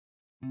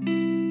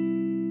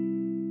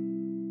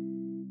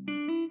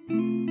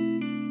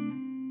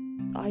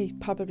I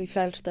probably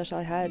felt that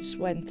I had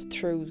went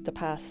through the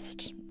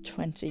past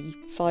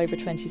 25 or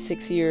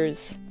 26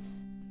 years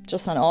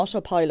just on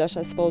autopilot,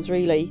 I suppose,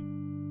 really.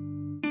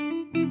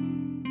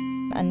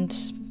 And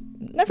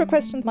never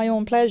questioned my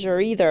own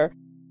pleasure either.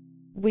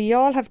 We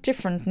all have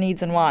different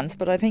needs and wants,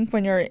 but I think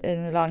when you're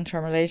in a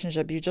long-term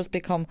relationship, you just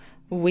become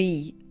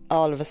we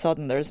all of a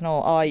sudden. There's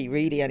no I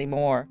really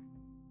anymore.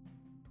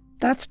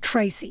 That's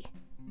Tracy.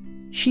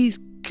 She's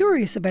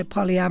curious about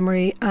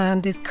polyamory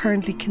and is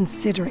currently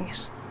considering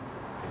it.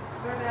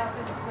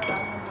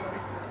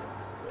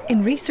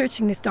 In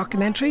researching this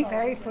documentary,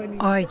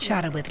 I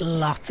chatted with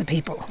lots of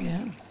people.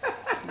 Yeah.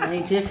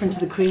 Very different to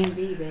the Queen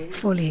Bee, baby.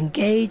 Fully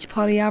engaged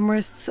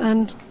polyamorists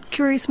and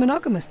curious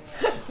monogamists.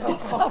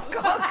 Soft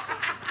cocks.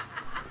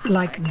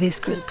 Like this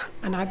group.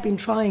 And I've been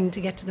trying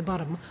to get to the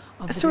bottom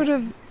of a sort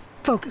of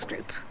focus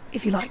group,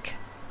 if you like.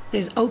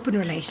 There's open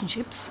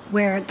relationships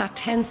where that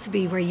tends to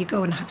be where you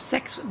go and have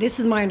sex. This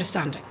is my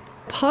understanding.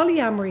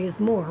 Polyamory is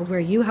more where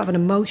you have an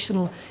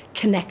emotional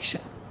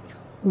connection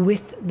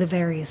with the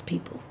various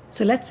people.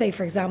 So let's say,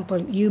 for example,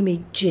 you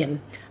meet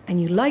Jim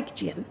and you like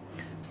Jim,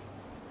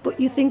 but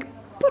you think,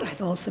 but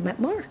I've also met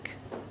Mark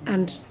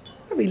and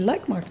I really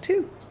like Mark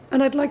too.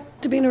 And I'd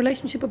like to be in a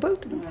relationship with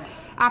both of them.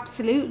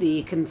 Absolutely,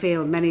 you can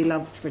feel many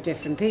loves for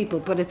different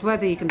people, but it's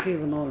whether you can feel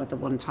them all at the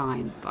one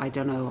time. I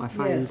don't know, I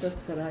find... Yes,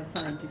 that's what I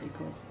find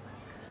difficult.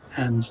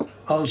 And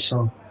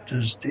also,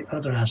 there's the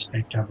other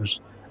aspect of it.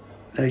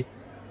 Like,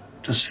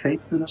 does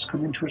faithfulness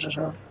come into it at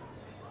all?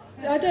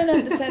 I don't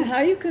understand how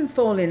you can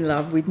fall in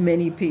love with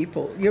many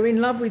people. You're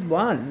in love with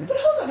one. But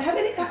hold on,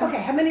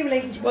 how many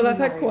relationships Well, have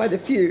you I've had quite a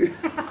few.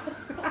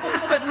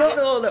 But not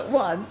all at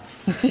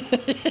once.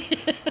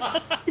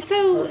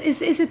 So,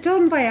 is it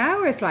done by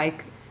hours,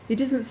 like?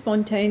 It isn't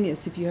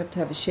spontaneous if you have to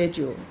have a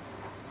schedule.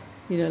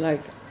 You know,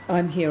 like,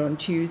 I'm here on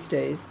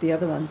Tuesdays, the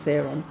other one's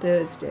there on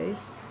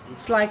Thursdays.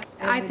 It's like,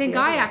 I think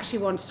I actually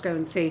wanted to go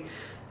and see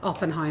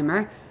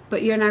Oppenheimer,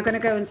 but you're now going to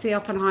go and see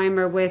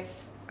Oppenheimer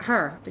with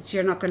her, but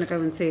you're not going to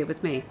go and see it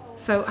with me.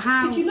 So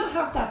how... Could you not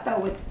have that,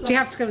 though? Do you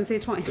have to go and see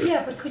it twice?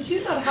 Yeah, but could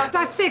you not have...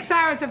 That's 6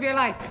 hours of your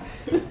life.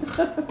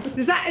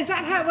 Is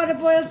that how what it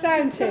boils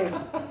down to?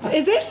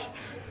 Is it?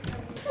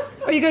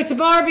 Or you go to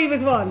Barbie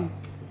with one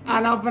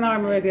and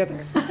Oppenheimer with the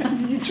other?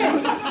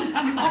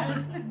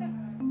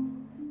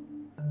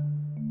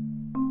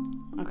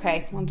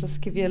 Okay, I'll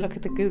just give you a look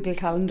at the Google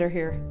Calendar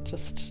here,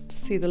 just to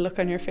see the look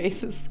on your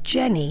faces.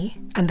 Jenny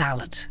and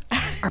Aled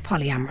are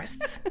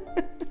polyamorists.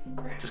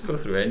 Just go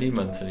through any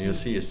month and you'll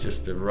see it's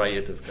just a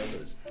riot of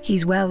colours.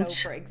 He's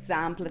Welsh. So, for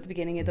example, at the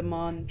beginning of the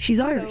month... She's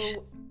Irish.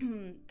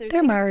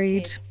 They're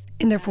married,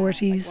 in their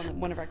 40s, like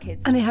one of our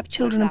kids, and they have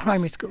children in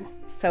primary school.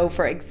 So,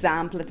 for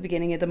example, at the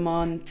beginning of the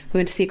month, we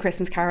went to see A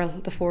Christmas Carol,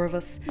 the four of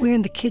us. We're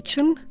in the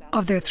kitchen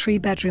of their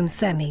 3-bedroom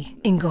semi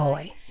in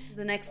Galway.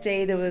 The next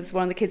day there was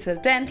one of the kids had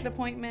a dental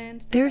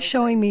appointment. They're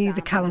showing me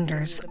the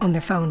calendars on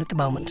their phone at the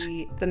moment.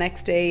 The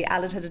next day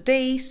Aled had a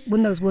date.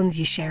 One of those ones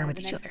you share with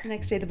each other. The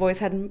next day the boys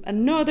had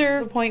another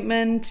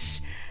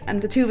appointment,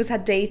 and the two of us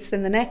had dates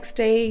then the next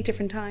day,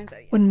 different times.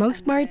 When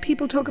most married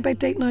people talk about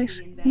date night,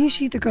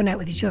 usually they're going out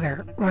with each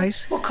other,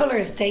 right? What colour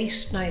is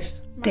date night?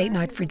 Date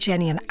night for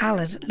Jenny and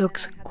Aled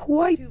looks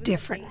quite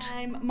different.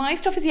 My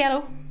stuff is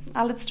yellow,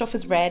 Aled's stuff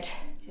is red.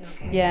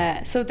 Okay.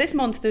 Yeah, so this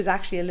month there's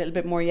actually a little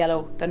bit more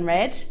yellow than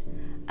red.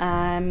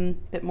 A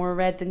bit more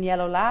red than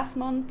yellow last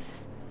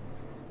month.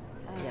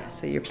 Yeah,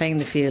 so you're playing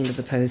the field as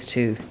opposed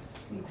to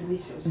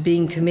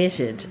being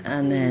committed,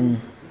 and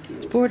then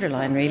it's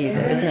borderline really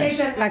though, isn't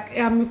it? Like,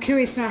 I'm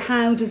curious now,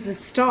 how does it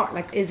start?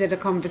 Like, is it a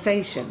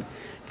conversation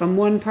from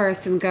one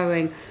person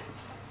going,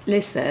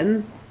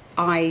 listen,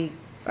 I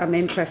am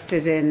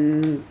interested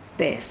in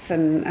this,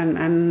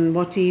 and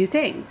what do you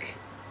think?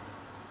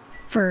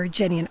 For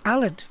Jenny and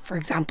Aled, for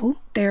example,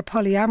 their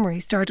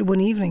polyamory started one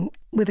evening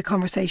with a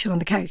conversation on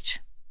the couch.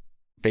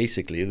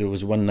 Basically, there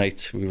was one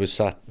night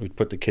we'd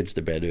put the kids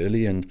to bed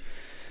early and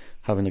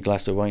having a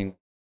glass of wine.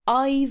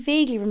 I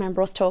vaguely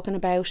remember us talking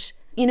about,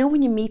 you know,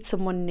 when you meet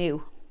someone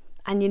new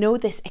and you know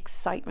this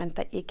excitement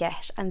that you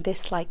get and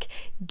this like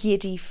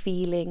giddy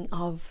feeling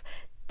of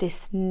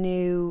this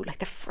new, like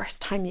the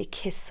first time you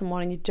kiss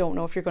someone and you don't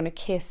know if you're going to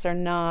kiss or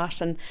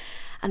not, and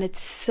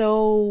it's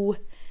so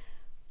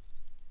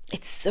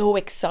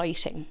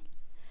exciting,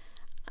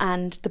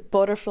 and the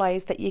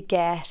butterflies that you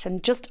get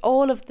and just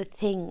all of the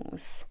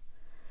things.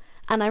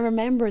 And I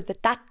remember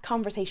that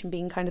conversation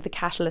being kind of the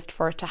catalyst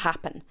for it to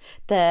happen.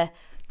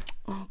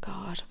 Oh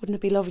God, wouldn't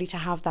it be lovely to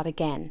have that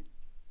again?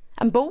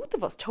 And both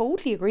of us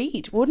totally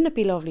agreed. Wouldn't it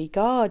be lovely?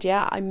 God,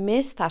 yeah, I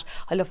miss that.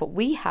 I love what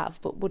we have,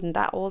 but wouldn't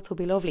that also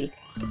be lovely?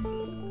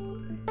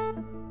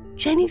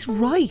 Jenny's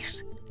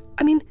right.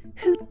 I mean,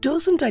 who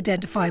doesn't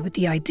identify with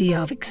the idea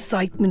of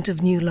excitement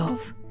of new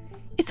love?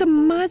 It's a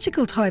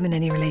magical time in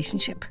any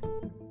relationship.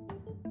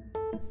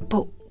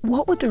 But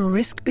what would the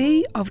risk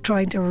be of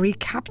trying to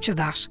recapture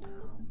that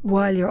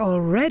while you're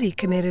already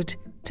committed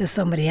to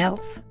somebody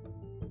else?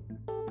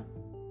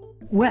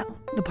 Well,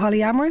 the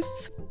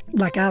polyamorists,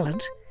 like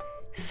Aled,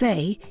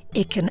 say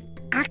it can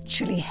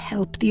actually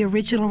help the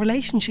original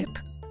relationship.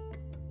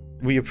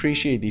 We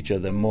appreciate each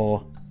other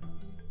more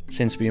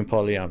since being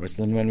polyamorous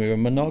than when we were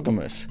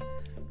monogamous,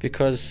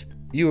 because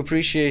you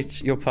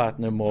appreciate your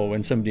partner more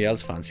when somebody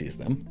else fancies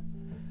them.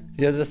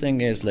 The other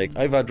thing is, like,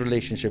 I've had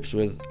relationships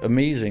with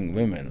amazing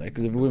women, like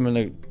the women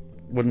I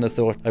wouldn't have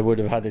thought I would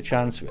have had a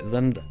chance with,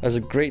 and as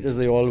great as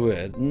they all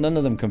were, none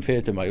of them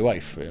compared to my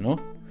wife, you know?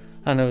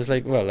 And I was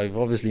like, well, I've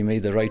obviously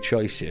made the right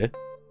choice here.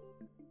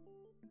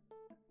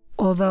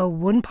 Although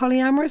one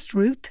polyamorous,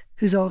 Ruth,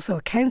 who's also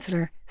a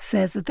counsellor,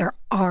 says that there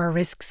are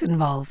risks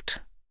involved.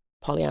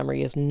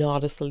 Polyamory is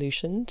not a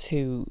solution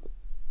to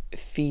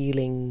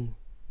feeling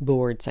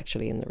bored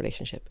sexually in the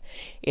relationship.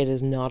 It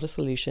is not a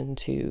solution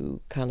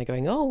to kind of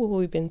going, oh, well,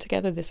 we've been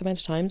together this amount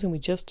of times and we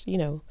just,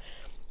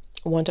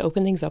 want to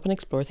open things up and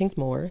explore things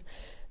more.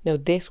 No,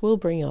 this will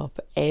bring up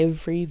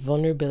every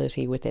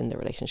vulnerability within the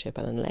relationship,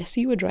 and unless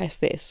you address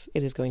this,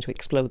 it is going to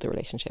explode the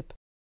relationship.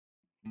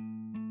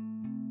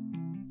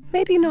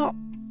 Maybe not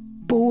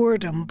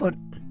boredom, but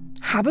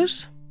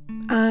habit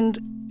and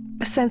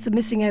a sense of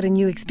missing out on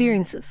new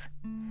experiences.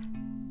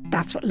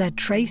 That's what led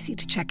Tracy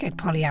to check out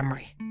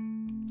polyamory.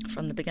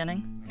 From the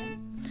beginning,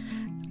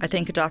 I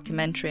think a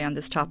documentary on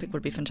this topic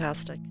would be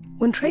fantastic.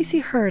 When Tracy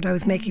heard I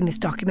was making this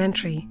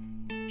documentary,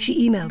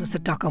 she emailed us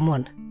at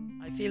DocOn1.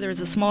 I feel there is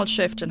a small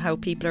shift in how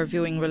people are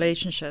viewing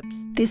relationships.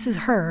 This is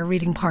her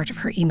reading part of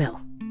her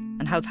email.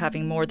 And how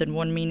having more than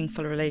one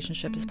meaningful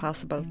relationship is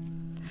possible.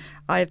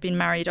 I have been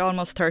married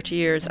almost 30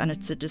 years, and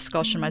it's a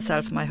discussion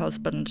myself and my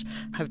husband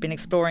have been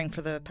exploring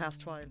for the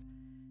past while.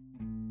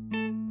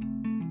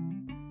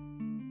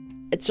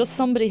 It's just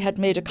somebody had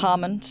made a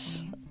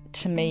comment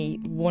to me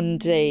one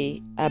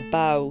day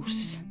about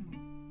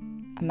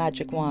a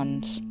magic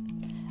wand,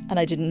 and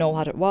I didn't know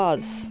what it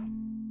was.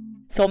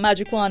 So a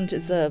magic wand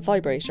is a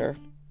vibrator,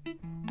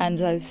 and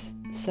I was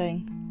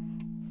saying,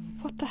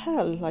 what the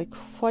hell, like,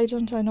 why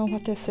don't I know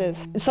what this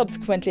is?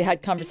 Subsequently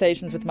had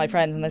conversations with my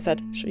friends, and they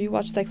said, sure, you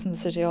watch Sex and the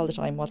City all the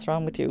time, what's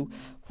wrong with you?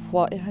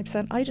 What? And I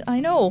said,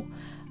 I know.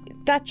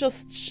 That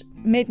just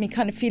made me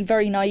kind of feel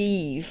very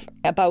naive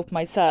about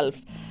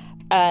myself,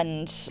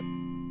 and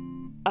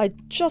I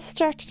just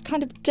started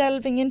kind of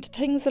delving into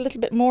things a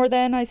little bit more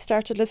then. I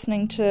started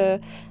listening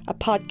to a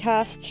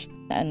podcast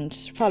and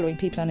following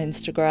people on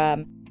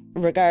Instagram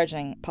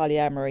regarding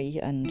polyamory,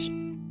 and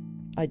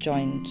I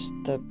joined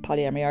the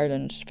Polyamory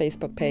Ireland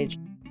Facebook page.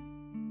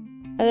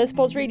 And I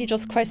suppose really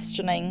just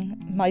questioning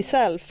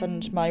myself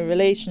and my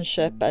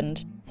relationship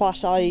and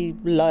what I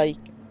like.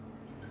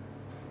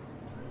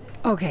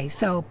 Okay,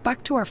 so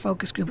back to our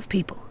focus group of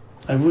people.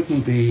 I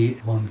wouldn't be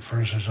one for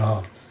it at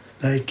all.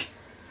 Like,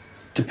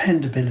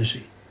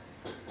 dependability.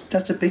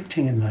 That's a big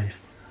thing in life,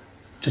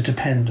 to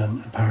depend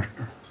on a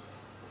partner.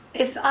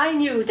 If I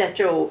knew that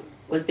Joe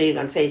was being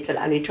unfaithful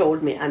and he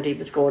told me and he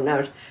was going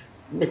out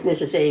with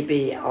Mrs.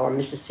 A.B. or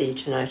Mrs. C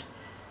tonight,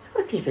 I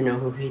wouldn't even know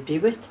who he'd be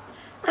with.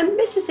 And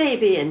Mrs.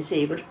 A.B. and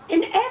C would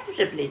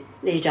inevitably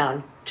lead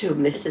on to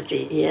Mrs.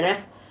 D, E and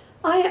F.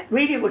 I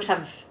really would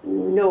have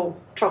no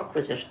truck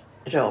with it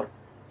at all.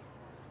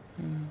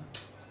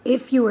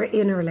 If you were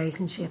in a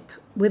relationship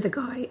with a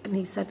guy and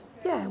he said,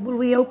 yeah, will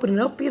we open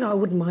it up? I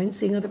wouldn't mind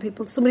seeing other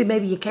people. Somebody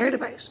maybe you cared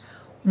about.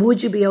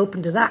 Would you be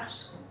open to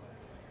that?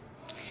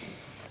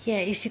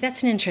 Yeah, you see,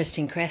 that's an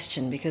interesting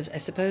question, because I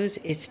suppose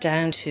it's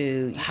down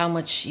to how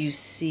much you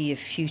see a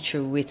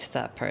future with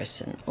that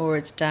person, or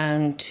it's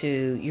down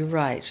to, you're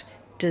right,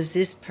 does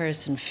this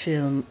person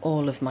fill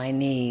all of my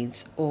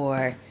needs,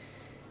 or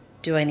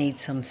do I need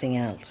something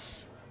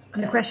else?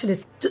 And the question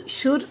is,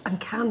 should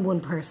and can one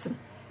person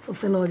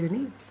fulfill all your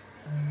needs?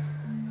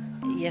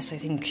 Yes, I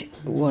think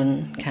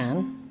one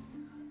can.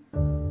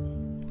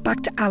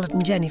 Back to Alan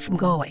and Jenny from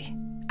Galway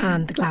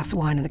and the glass of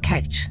wine on the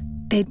couch.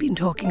 They'd been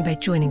talking about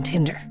joining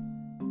Tinder.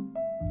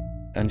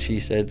 And she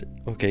said,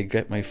 okay,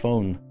 get my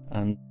phone.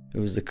 And it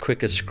was the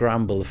quickest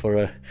scramble for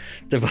a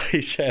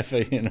device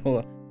ever,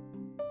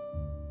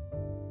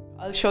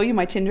 I'll show you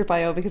my Tinder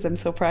bio because I'm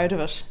so proud of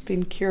it.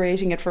 Been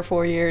curating it for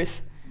 4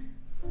 years.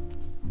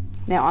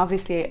 Now,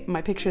 obviously,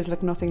 my pictures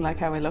look nothing like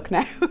how I look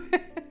now.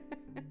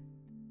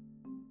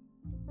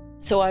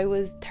 So I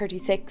was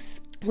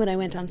 36 when I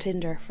went on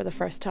Tinder for the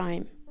first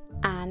time.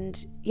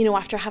 And,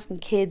 after having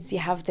kids, you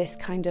have this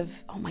kind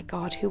of, oh my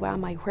God, who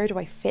am I? Where do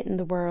I fit in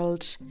the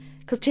world?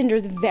 Because Tinder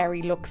is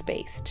very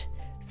looks-based.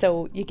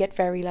 So you get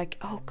very like,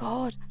 oh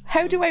God,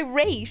 how do I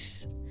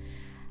rate?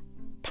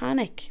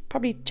 Panic.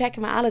 Probably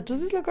checking my Ala, does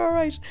this look all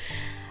right?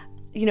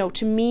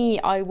 To me,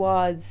 I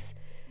was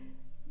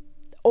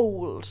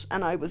old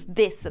and I was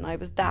this and I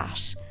was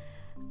that.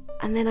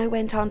 And then I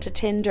went on to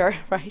Tinder,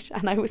 right?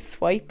 And I was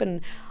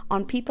swiping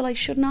on people I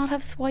should not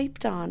have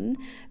swiped on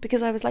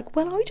because I was like,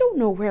 well, I don't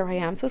know where I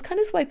am. So I was kind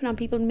of swiping on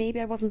people maybe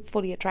I wasn't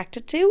fully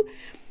attracted to.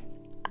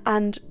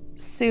 And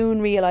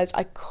soon realised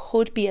I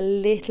could be a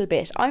little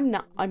bit.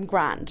 I'm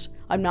grand.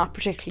 I'm not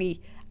particularly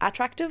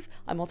attractive.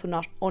 I'm also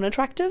not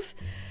unattractive.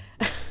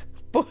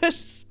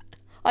 But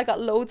I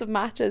got loads of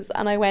matches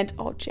and I went,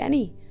 oh,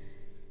 Jenny,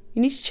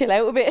 you need to chill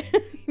out a bit.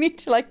 You need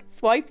to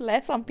swipe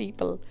less on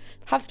people.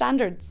 have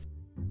standards.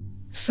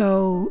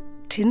 So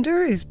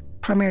Tinder is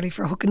primarily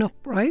for hooking up,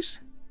 right?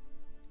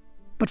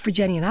 But for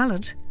Jenny and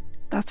Aled,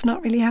 that's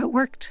not really how it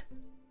worked.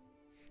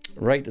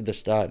 Right at the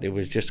start, it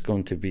was just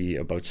going to be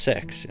about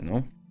sex, you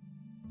know?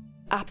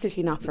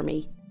 Absolutely not for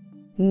me.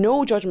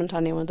 No judgment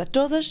on anyone that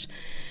does it.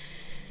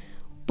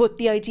 But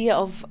the idea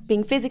of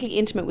being physically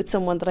intimate with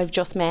someone that I've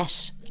just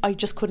met, I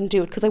just couldn't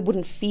do it because I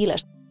wouldn't feel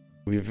it.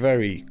 We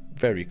very,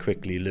 very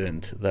quickly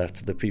learned that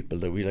the people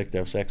that we like to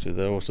have sex with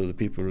are also the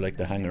people we like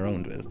to hang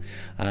around with.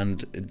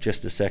 And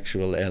just the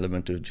sexual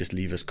element would just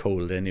leave us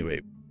cold anyway.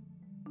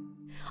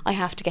 I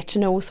have to get to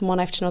know someone,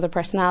 I have to know their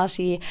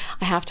personality,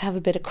 I have to have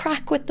a bit of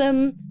crack with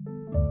them.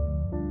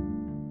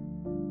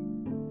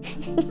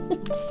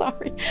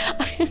 Sorry.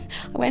 I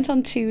went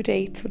on 2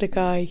 dates with a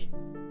guy.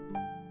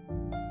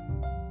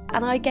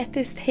 And I get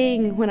this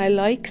thing when I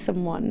like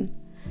someone.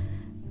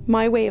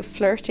 My way of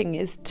flirting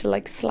is to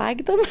like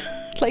slag them.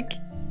 Like,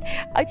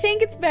 I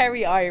think it's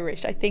very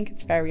Irish.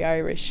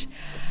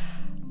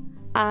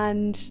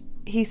 And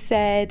he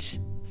said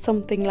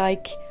something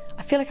like,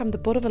 I feel like I'm the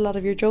butt of a lot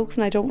of your jokes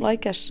and I don't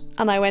like it.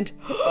 And I went,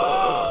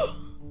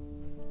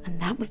 and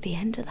that was the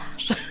end of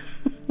that.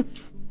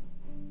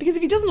 Because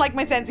if he doesn't like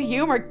my sense of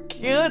humour,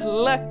 good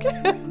luck.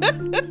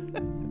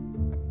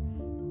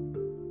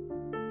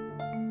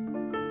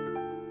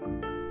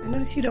 I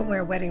notice you don't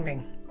wear a wedding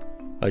ring.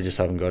 I just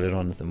haven't got it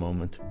on at the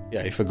moment.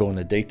 Yeah, if I go on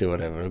a date or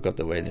whatever, I've got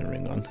the wedding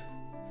ring on.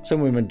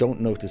 Some women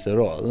don't notice at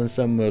all, and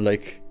some are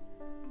like,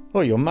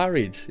 oh, you're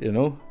married, you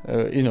know?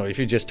 If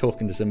you're just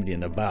talking to somebody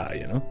in a bar,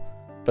 you know?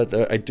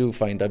 But I do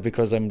find that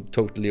because I'm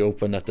totally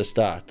open at the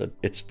start, that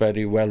it's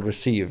very well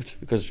received,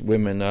 because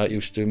women are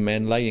used to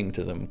men lying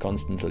to them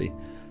constantly.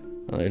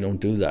 And I don't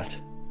do that.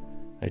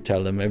 I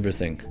tell them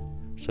everything,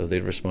 so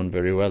they respond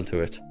very well to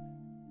it.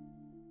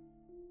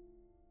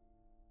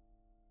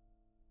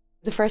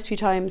 The first few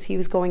times he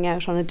was going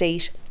out on a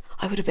date,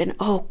 I would have been,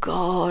 oh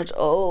God,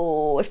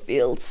 oh, it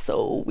feels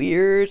so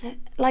weird.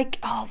 Like,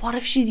 oh, what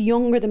if she's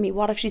younger than me?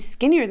 What if she's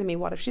skinnier than me?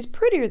 What if she's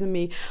prettier than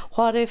me?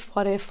 What if?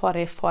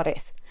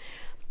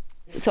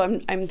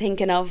 So I'm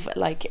thinking of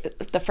like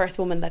the first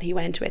woman that he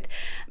went with,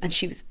 and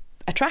she was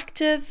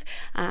attractive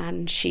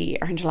and she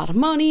earned a lot of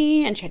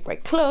money and she had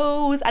great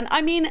clothes, and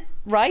I mean,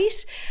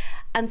 right?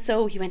 And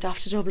so he went off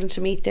to Dublin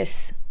to meet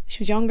this. She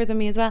was younger than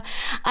me as well,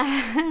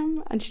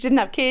 and she didn't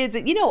have kids,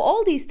 you know,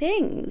 all these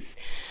things.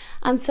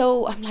 And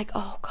so I'm like,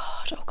 oh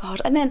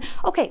God. And then,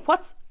 okay,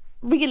 what's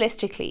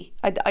realistically,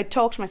 I'd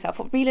talk to myself,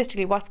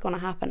 realistically, what's going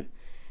to happen?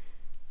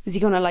 Is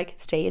he going to like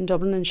stay in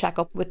Dublin and shack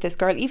up with this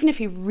girl, even if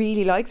he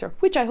really likes her,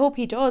 which I hope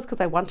he does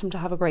because I want him to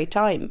have a great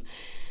time?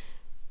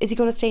 Is he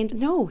going to stay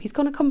no, he's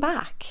going to come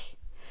back.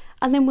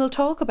 And then we'll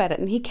talk about it.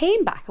 And he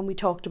came back and we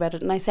talked about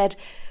it. And I said,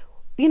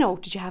 you know,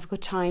 did you have a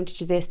good time?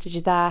 Did you this? Did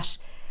you that?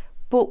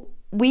 But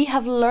we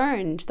have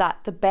learned that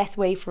the best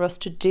way for us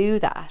to do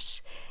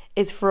that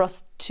is for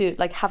us to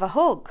like have a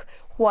hug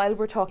while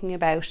we're talking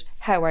about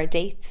how our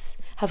dates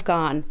have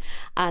gone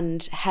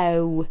and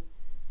how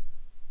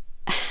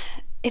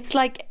it's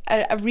like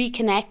a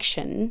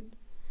reconnection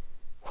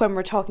when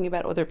we're talking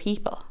about other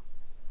people.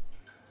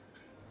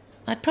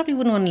 I probably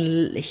wouldn't want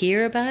to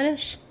hear about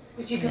it.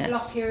 But you could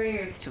block your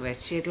ears to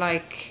it. You'd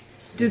like...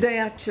 Do they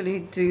actually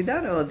do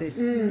that, or they?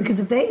 Because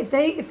if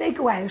they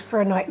go out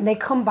for a night and they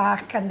come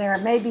back and they're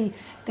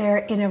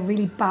in a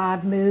really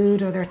bad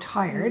mood or they're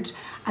tired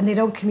and they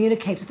don't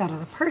communicate with that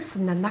other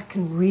person, then that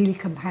can really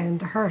compound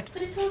the hurt.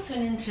 But it's also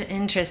an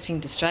interesting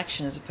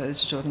distraction as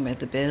opposed to talking about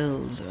the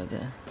bills or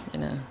the, you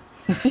know.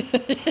 There's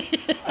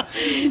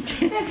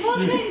one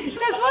thing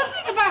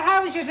about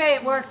how was your day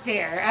at work,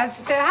 dear,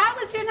 as to how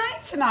was your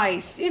night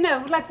tonight? You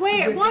know, like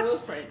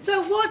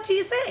so what do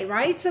you say,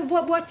 right? So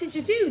what did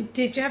you do?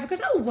 Did you have a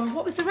good,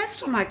 what was the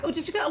restaurant like? Oh,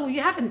 did you go, oh,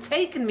 you haven't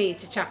taken me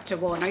to chapter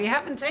 1, or you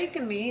haven't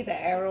taken me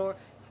there, or...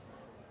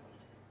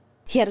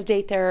 He had a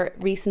date there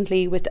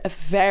recently with a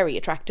very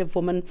attractive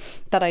woman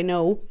that I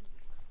know.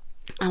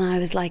 And I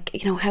was like,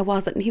 you know, how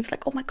was it? And he was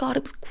like, oh my God,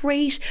 it was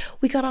great.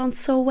 We got on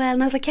so well.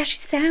 And I was like, yeah, she's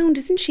sound,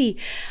 isn't she?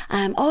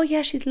 Oh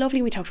yeah, she's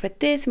lovely. We talked about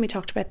this and we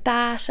talked about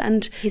that.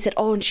 And he said,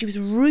 oh, and she was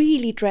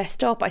really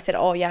dressed up. I said,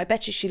 oh yeah, I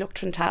bet you she looked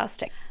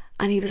fantastic.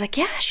 And he was like,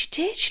 yeah, she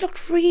did. She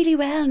looked really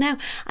well now.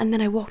 And then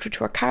I walked her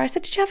to her car. I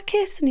said, did you have a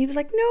kiss? And he was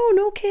like,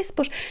 no kiss.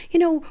 But, you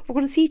know, we're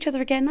going to see each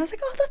other again. And I was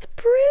like, oh, that's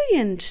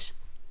brilliant.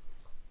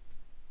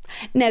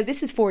 Now,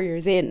 this is 4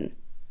 years in,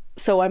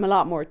 so I'm a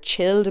lot more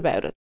chilled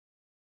about it.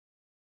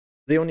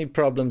 The only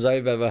problems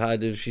I've ever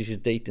had is she's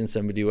dating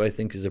somebody who I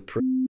think is a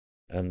prick,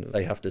 and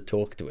I have to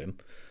talk to him.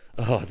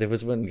 Oh, there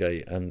was one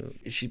guy, and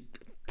she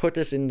put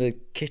us in the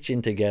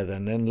kitchen together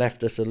and then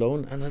left us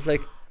alone. And I was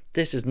like,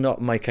 this is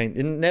not my kind.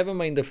 And never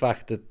mind the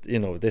fact that, you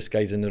know, this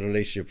guy's in a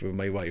relationship with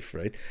my wife,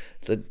 right?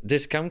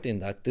 Discounting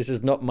that, this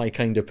is not my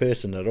kind of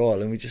person at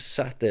all. And we just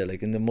sat there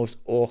like in the most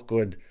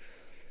awkward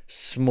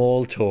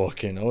small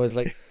talk, you know. It's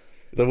like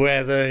the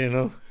weather, you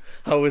know,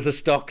 how the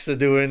stocks are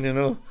doing, you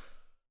know.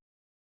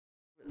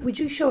 Would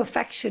you show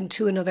affection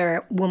to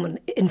another woman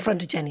in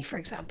front of Jenny, for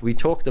example? We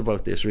talked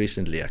about this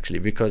recently, actually,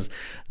 because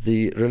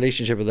the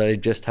relationship that I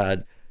just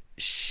had,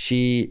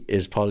 she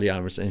is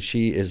polyamorous and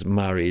she is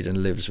married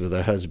and lives with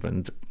her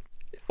husband,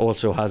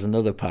 also has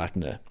another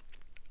partner.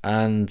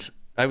 And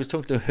I was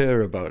talking to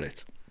her about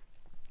it.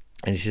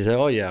 And she said,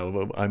 oh yeah,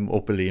 well, I'm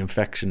openly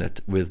affectionate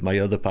with my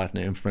other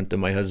partner in front of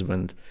my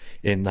husband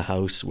in the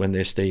house when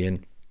they're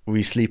staying.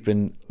 We sleep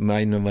in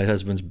mine and my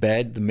husband's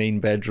bed, the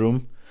main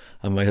bedroom,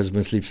 and my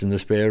husband sleeps in the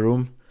spare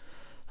room.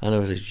 And I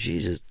was like,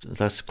 Jesus,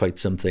 that's quite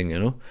something, you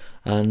know.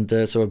 And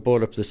so I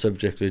brought up the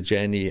subject with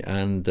Jenny,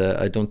 and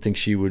I don't think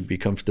she would be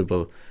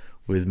comfortable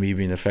with me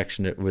being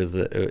affectionate with,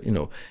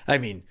 I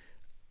mean,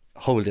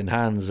 holding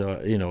hands or,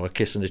 a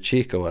kiss on the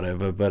cheek or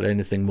whatever, but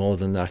anything more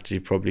than that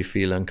she'd probably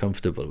feel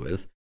uncomfortable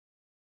with.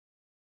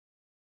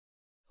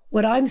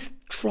 What I'm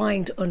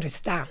trying to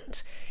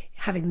understand,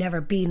 having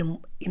never been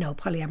in, a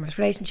polyamorous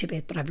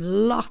relationship, but I've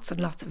lots and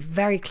lots of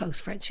very close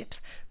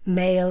friendships,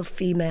 male,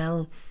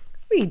 female,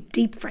 really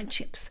deep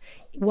friendships.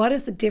 What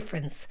is the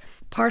difference,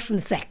 apart from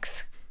the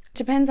sex?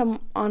 Depends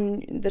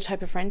on the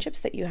type of friendships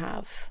that you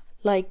have.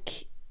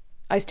 Like,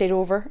 I stayed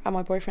over at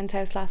my boyfriend's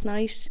house last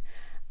night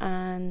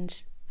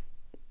and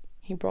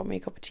he brought me a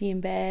cup of tea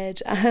in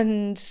bed,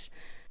 and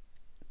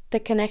the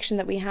connection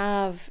that we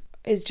have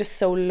is just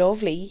so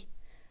lovely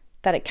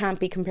that it can't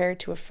be compared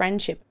to a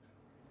friendship.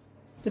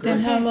 But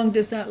then how long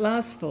does that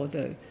last for,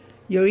 though?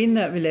 You're in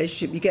that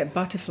relationship, you get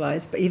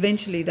butterflies, but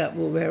eventually that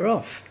will wear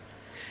off.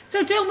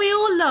 So don't we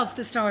all love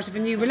the start of a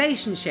new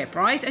relationship,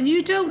 right? And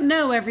you don't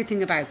know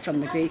everything about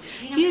somebody.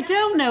 You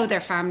don't know their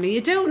family.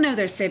 You don't know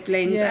their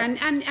siblings. Yeah.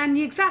 And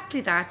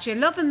exactly that. You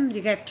love them,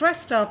 you get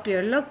dressed up,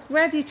 you're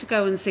ready to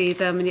go and see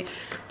them.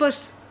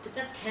 But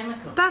that's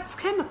chemical. That's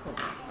chemical.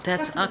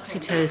 That's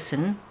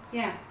oxytocin,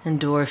 yeah,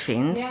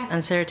 endorphins,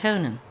 and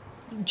serotonin.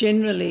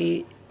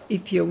 Generally,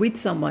 if you're with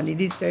someone,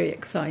 it is very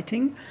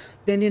exciting.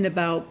 Then in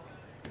about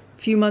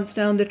a few months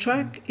down the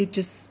track, it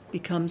just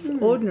becomes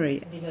ordinary.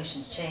 The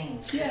emotions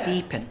change, Yeah.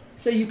 deepen.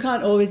 So you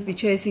can't always be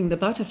chasing the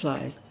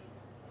butterflies.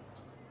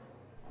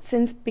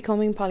 Since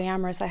becoming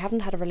polyamorous, I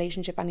haven't had a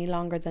relationship any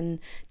longer than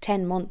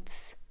 10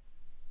 months.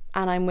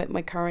 And I'm with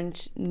my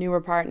current newer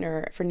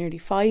partner for nearly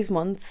 5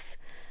 months.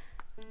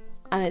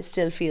 And it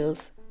still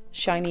feels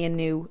shiny and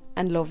new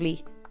and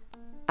lovely.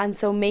 And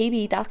so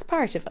maybe that's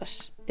part of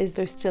it, is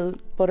there's still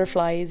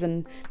butterflies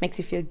and makes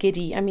you feel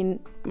giddy. I mean,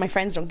 my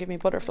friends don't give me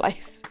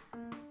butterflies.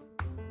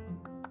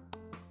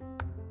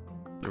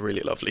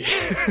 Really lovely.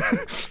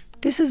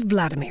 This is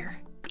Vladimir.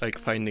 Like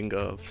finding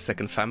a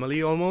second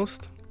family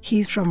almost.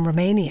 He's from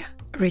Romania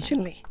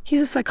originally. He's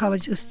a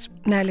psychologist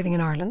now living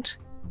in Ireland,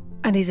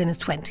 and he's in his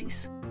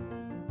 20s.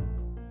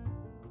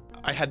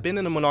 I had been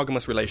in a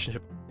monogamous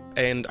relationship,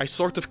 and I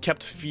sort of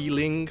kept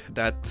feeling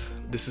that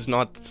this is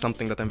not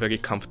something that I'm very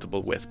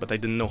comfortable with, but I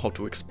didn't know how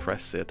to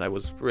express it. I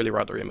was really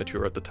rather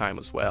immature at the time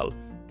as well.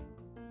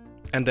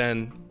 And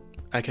then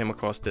I came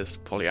across this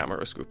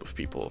polyamorous group of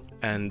people,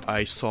 and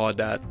I saw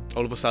that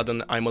all of a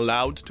sudden I'm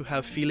allowed to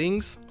have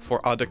feelings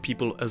for other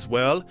people as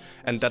well,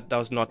 and that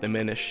does not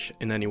diminish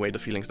in any way the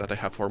feelings that I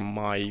have for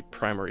my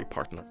primary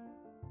partner.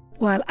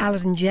 While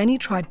Alan and Jenny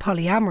tried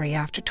polyamory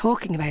after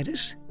talking about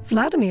it,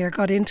 Vladimir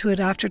got into it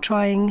after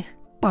trying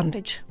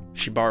bondage.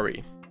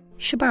 Shibari.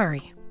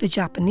 Shibari, the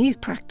Japanese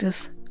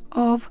practice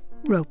of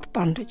rope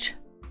bondage.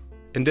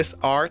 In this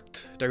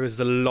art, there is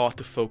a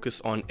lot of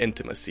focus on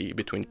intimacy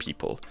between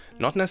people.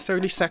 Not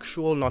necessarily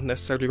sexual, not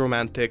necessarily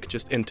romantic,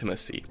 just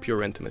intimacy,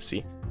 pure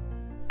intimacy.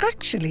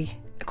 Actually,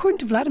 according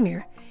to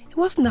Vladimir, it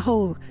wasn't the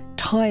whole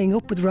tying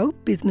up with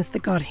rope business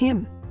that got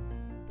him.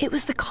 It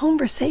was the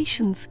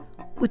conversations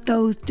with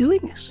those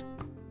doing it.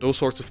 Those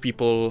sorts of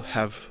people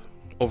have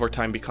over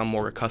time become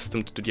more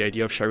accustomed to the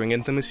idea of sharing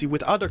intimacy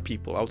with other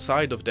people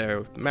outside of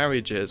their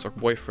marriages or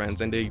boyfriends,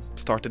 and they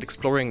started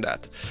exploring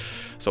that.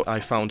 So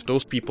I found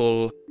those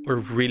people were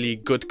really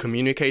good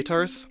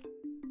communicators.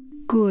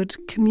 Good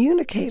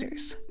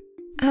communicators.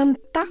 And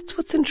that's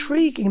what's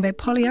intriguing about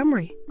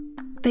polyamory.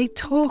 They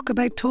talk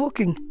about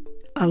talking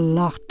a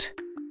lot.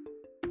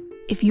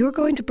 If you're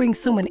going to bring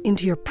someone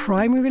into your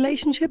primary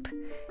relationship,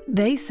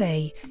 they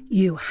say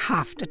you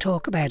have to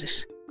talk about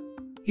it.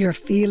 Your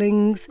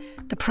feelings,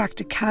 the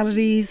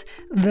practicalities,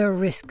 the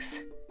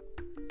risks.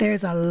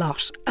 There's a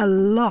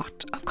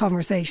lot of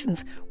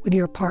conversations with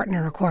your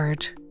partner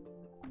required.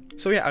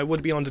 So yeah, I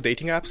would be on the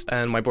dating apps,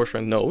 and my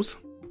boyfriend knows.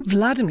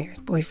 Vladimir's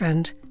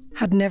boyfriend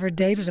had never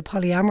dated a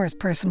polyamorous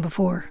person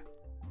before.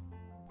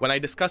 When I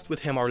discussed with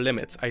him our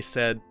limits, I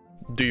said,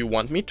 do you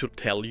want me to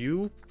tell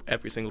you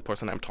every single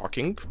person I'm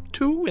talking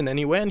to in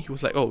any way? And he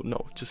was like, oh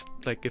no, just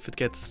like if it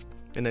gets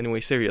in any way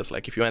serious,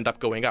 like if you end up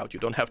going out, you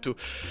don't have to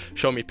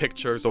show me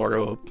pictures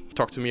or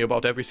talk to me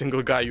about every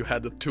single guy you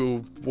had a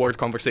 2-word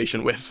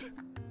conversation with.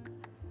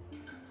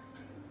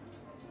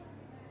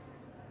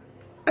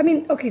 I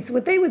mean, okay, so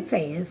what they would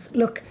say is,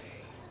 look,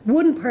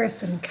 one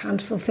person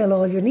can't fulfill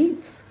all your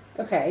needs.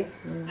 Okay.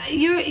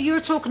 You're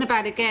talking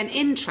about, again,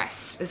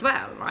 interest as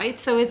well, right?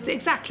 So it's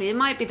exactly, it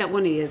might be that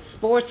one of you is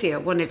sporty or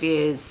one of you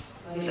is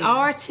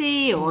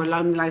arty or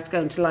likes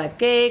going to live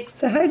gigs.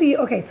 So how do you,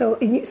 okay, so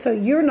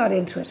you're not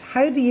into it.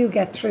 How do you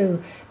get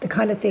through the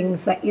kind of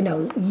things that, you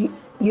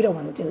don't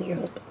want to do with your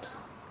husband?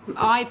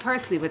 I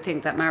personally would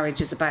think that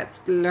marriage is about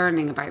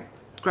learning about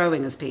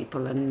growing as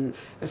people and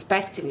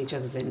respecting each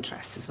other's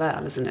interests as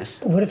well, isn't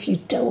it? What if you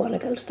don't want to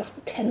go to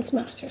that tennis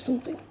match or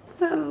something?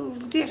 Well,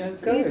 you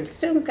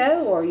don't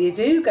go, or you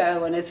do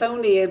go, and it's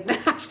only an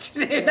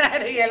afternoon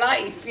out of your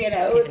life, you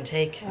know. Give and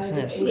take, isn't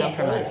it? It's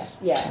compromise.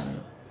 Yeah.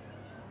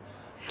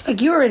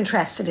 Like, you're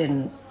interested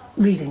in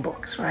reading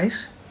books, right?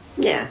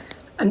 Yeah.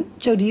 And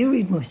Joe, do you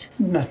read much?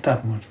 Not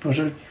that much, but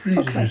I read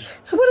a bit.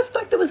 So what if,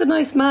 like, there was a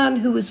nice man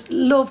who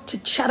loved to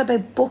chat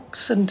about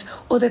books and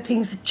other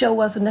things that Joe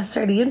wasn't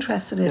necessarily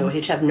interested in? No,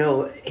 he'd have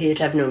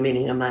no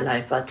meaning in my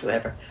life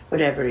whatsoever,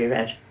 whatever he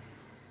read.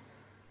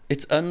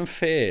 It's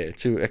unfair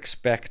to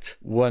expect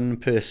one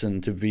person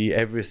to be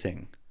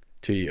everything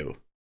to you.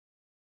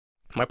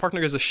 My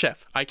partner is a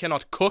chef. I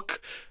cannot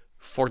cook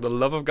for the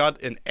love of God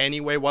in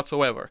any way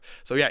whatsoever.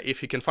 So yeah,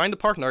 if he can find a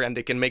partner and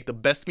they can make the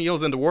best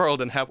meals in the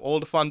world and have all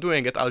the fun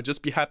doing it, I'll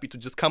just be happy to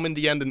just come in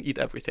the end and eat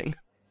everything.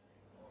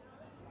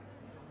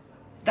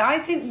 I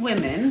think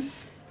women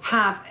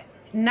have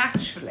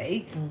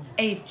naturally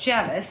a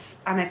jealous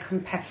and a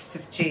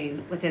competitive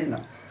gene within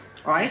them,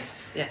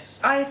 right?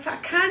 Yes. I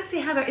can't see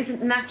how there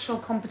isn't natural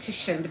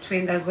competition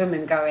between those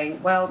women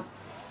going, well,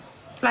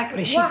 like,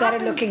 Is she better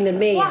looking than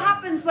me? What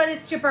happens when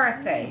it's your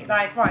birthday?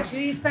 Like, right, who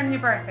do you spend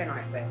your birthday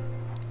night with?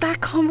 That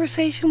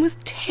conversation was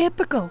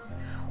typical.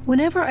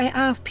 Whenever I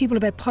asked people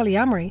about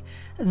polyamory,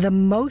 the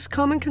most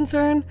common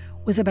concern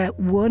was about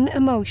one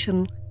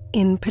emotion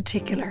in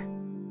particular.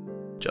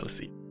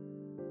 Jealousy.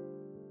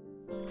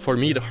 For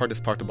me, the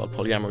hardest part about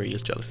polyamory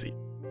is jealousy.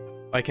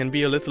 I can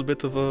be a little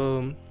bit of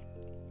a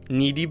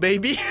needy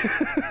baby.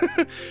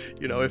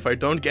 You know, if I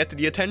don't get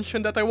the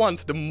attention that I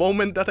want, the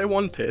moment that I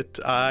want it,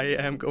 I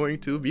am going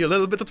to be a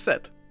little bit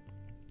upset.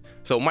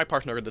 So my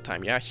partner at the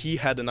time, yeah, he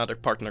had another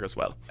partner as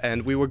well.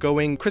 And we were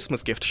going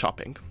Christmas gift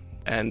shopping.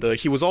 And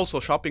he was also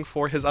shopping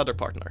for his other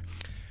partner.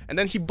 And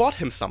then he bought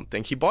him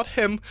something. He bought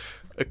him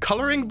a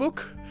coloring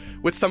book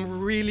with some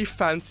really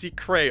fancy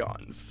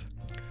crayons.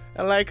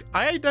 And like,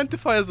 I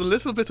identify as a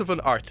little bit of an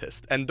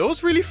artist. And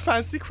those really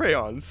fancy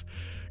crayons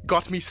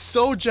got me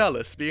so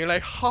jealous, being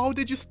like, how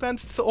did you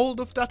spend all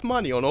of that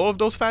money on all of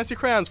those fancy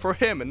crayons for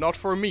him and not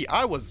for me?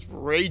 I was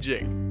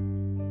raging.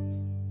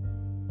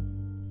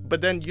 But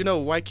then, you know,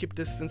 why keep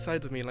this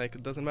inside of me? Like,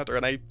 it doesn't matter.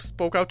 And I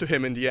spoke out to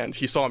him in the end.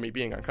 He saw me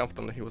being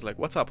uncomfortable and he was like,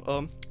 what's up?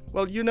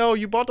 Well, you know,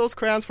 you bought those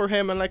crayons for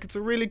him and like, it's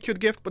a really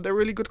cute gift, but they're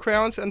really good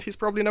crayons and he's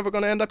probably never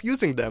going to end up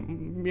using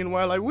them.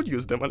 Meanwhile, I would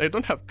use them and I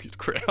don't have cute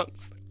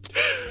crayons.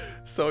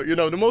 So, you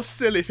know, the most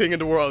silly thing in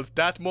the world,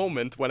 that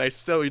moment when I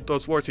said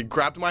those words, he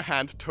grabbed my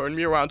hand, turned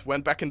me around,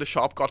 went back in the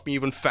shop, got me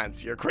even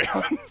fancier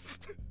crayons.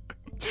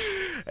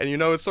 And, you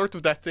know, it's sort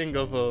of that thing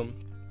of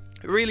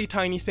really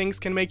tiny things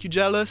can make you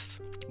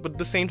jealous, but at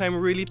the same time,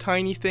 really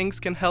tiny things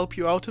can help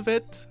you out of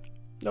it.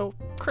 No,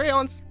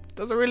 crayons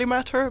doesn't really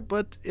matter,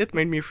 but it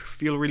made me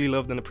feel really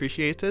loved and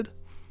appreciated,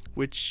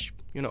 which,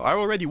 you know, I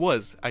already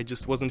was. I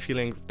just wasn't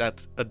feeling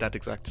that at that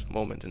exact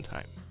moment in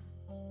time.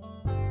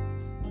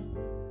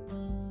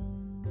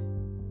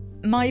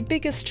 My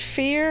biggest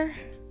fear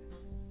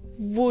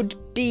would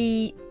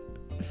be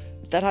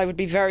that I would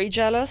be very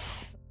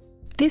jealous.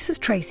 This is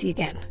Tracy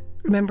again.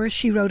 Remember,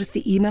 she wrote us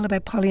the email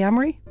about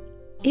polyamory?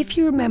 If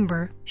you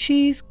remember,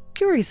 she's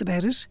curious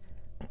about it,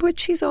 but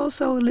she's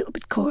also a little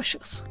bit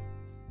cautious.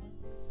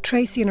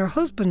 Tracy and her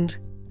husband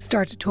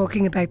started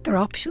talking about their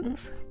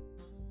options.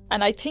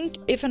 And I think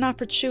if an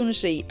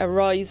opportunity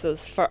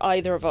arises for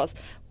either of us,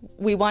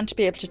 we want to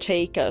be able to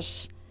take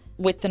it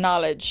with the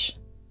knowledge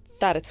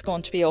that it's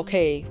going to be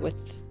okay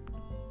with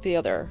the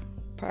other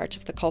part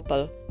of the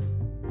couple.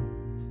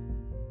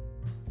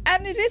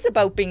 And it is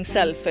about being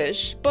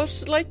selfish,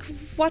 but like,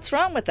 what's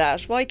wrong with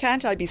that? Why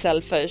can't I be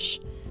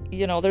selfish?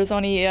 You know, there's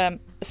only a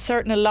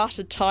certain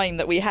allotted time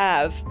that we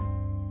have.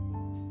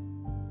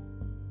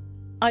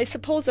 I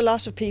suppose a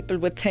lot of people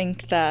would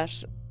think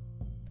that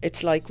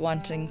it's like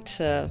wanting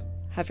to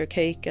have your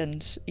cake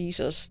and eat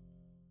it.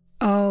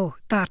 Oh,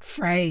 that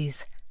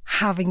phrase,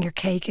 having your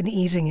cake and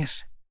eating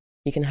it.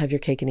 You can have your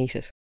cake and eat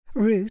it.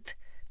 Ruth,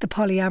 the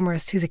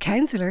polyamorist who's a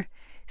counsellor,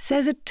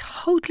 says it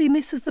totally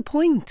misses the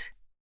point.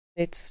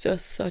 It's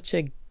just such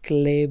a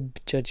glib,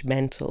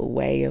 judgmental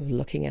way of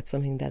looking at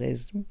something that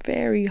is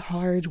very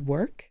hard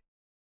work.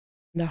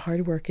 The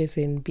hard work is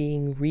in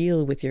being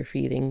real with your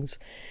feelings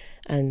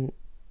and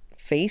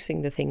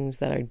facing the things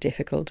that are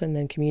difficult and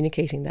then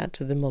communicating that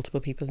to the multiple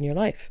people in your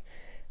life.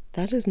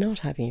 That is not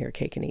having your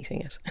cake and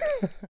eating it.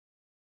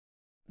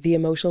 The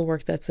emotional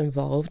work that's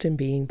involved in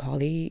being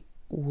poly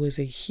was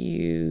a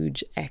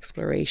huge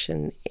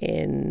exploration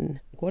in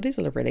what is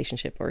a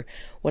relationship, or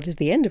what is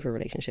the end of a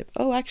relationship?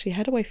 Oh, actually,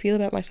 how do I feel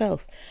about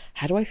myself?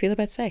 How do I feel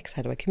about sex?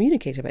 How do I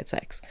communicate about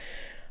sex?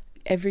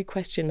 Every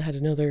question had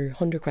another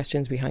 100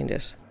 questions behind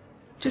it.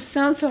 Just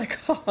sounds like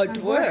hard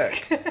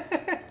work.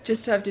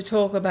 Just to have to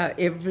talk about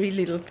every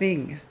little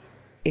thing.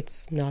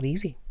 It's not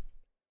easy.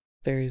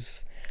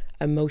 There's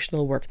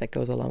emotional work that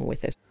goes along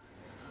with it.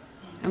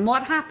 And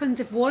what happens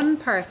if one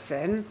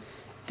person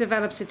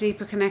develops a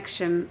deeper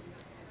connection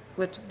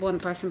with one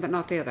person but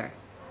not the other?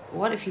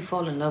 What if you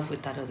fall in love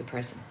with that other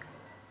person?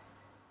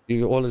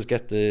 You always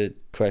get the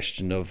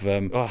question of,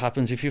 what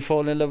happens if you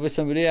fall in love with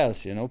somebody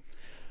else, you know?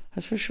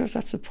 I'm for sure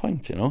that's the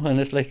point, you know? And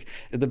it's like,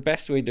 the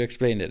best way to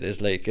explain it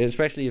is like,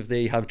 especially if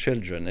they have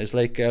children, is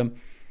like,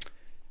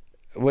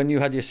 when you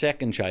had your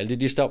second child,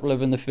 did you stop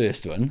loving the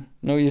first one?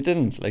 No, you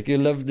didn't. Like, you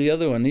loved the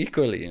other one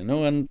equally, you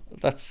know? And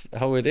that's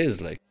how it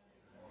is, like.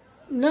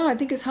 No, I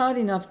think it's hard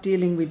enough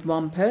dealing with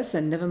one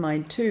person, never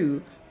mind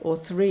 2 or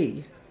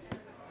 3.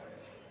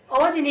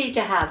 All you need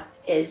to have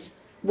is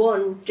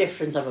one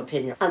difference of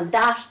opinion, and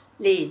that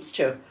leads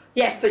to,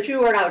 yes, but you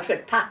were out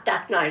with Pat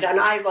that night, and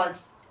I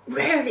was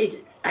rarely,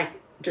 like,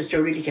 does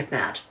Joe really get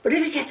mad? But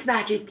if he gets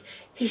mad,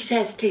 he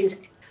says things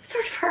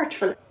sort of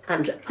hurtful,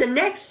 and the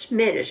next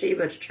minute he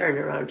would turn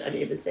around and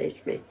he would say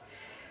to me,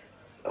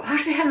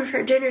 what are we having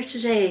for dinner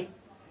today?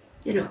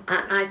 You know,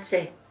 and I'd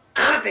say,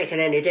 I'm not making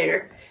any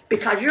dinner,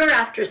 because you're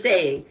after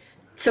saying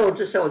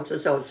so-and-so, so-and-so,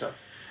 so-and-so.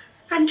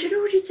 And you know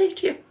what he'd say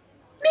to you?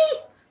 Me?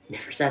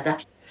 Never said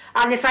that.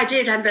 And if I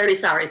did, I'm very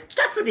sorry.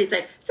 That's what he'd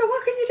say. So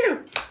what can you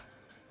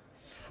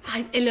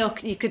do?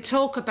 Look, you could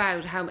talk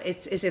about how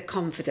is it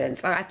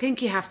confidence. I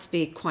think you have to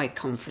be quite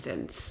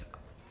confident,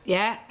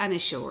 yeah, and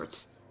assured.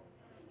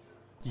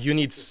 You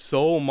need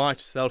so much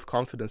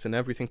self-confidence in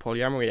everything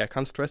polyamory. I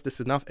can't stress this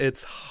enough.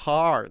 It's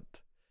hard.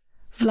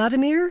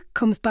 Vladimir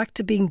comes back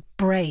to being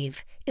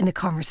brave in the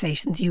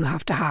conversations you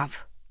have to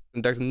have.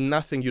 There's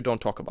nothing you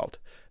don't talk about.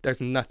 There's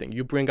nothing.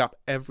 You bring up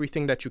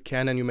everything that you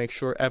can and you make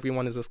sure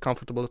everyone is as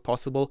comfortable as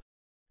possible,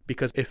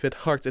 because if it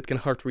hurts, it can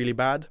hurt really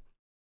bad.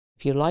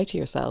 If you lie to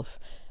yourself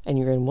and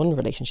you're in one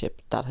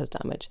relationship, that has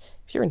damage.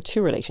 If you're in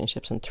 2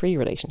 relationships and 3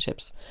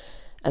 relationships,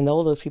 and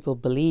all those people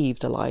believe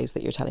the lies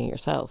that you're telling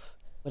yourself,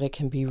 but it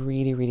can be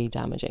really, really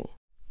damaging.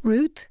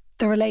 Ruth,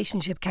 the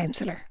relationship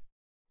counsellor.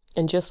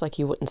 And just like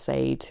you wouldn't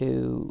say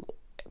to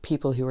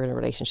people who are in a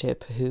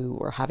relationship who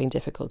are having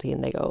difficulty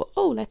and they go,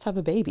 oh, let's have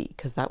a baby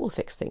because that will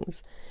fix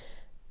things.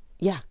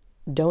 Yeah,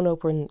 don't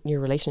open your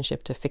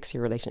relationship to fix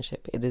your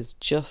relationship. It is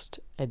just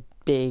as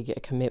big a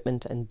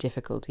commitment and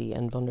difficulty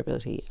and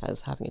vulnerability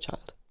as having a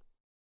child.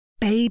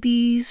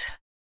 Babies,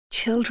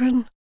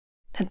 children,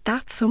 and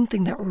that's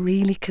something that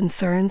really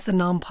concerns the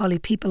non-poly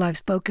people I've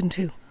spoken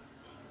to.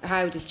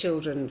 How does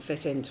children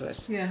fit into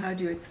it? Yeah, how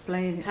do you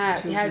explain it How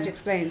to children? how do you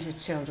explain it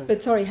to children?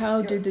 But sorry,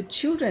 how do the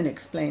children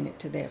explain it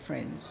to their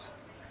friends?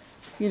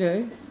 You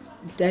know,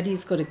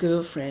 daddy's got a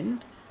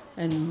girlfriend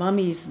and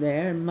mummy's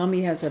there and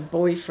mummy has a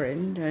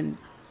boyfriend, and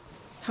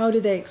how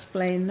do they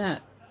explain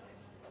that?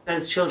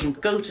 Those children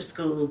go to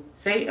school,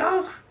 say,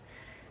 oh,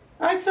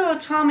 I saw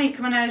Tommy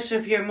coming out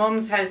of your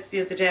mum's house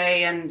the other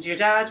day and your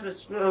dad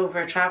was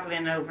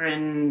travelling over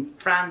in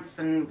France,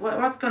 and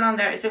what's going on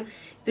there? So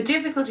the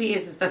difficulty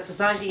is that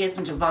society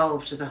isn't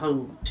evolved as a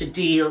whole to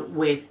deal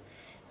with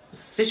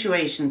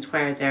situations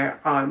where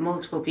there are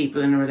multiple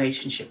people in a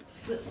relationship.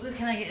 Well,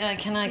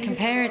 can I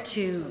compare it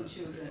to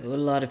a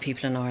lot of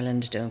people in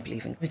Ireland don't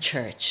believe in the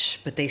church,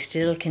 but they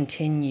still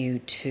continue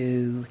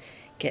to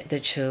get their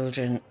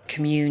children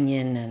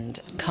communion and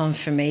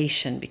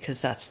confirmation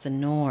because that's the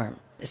norm.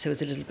 So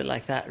it's a little bit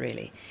like that,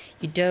 really.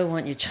 You don't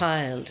want your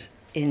child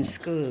in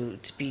school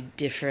to be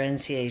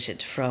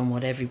differentiated from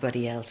what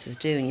everybody else is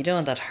doing. You don't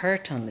want that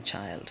hurt on the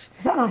child.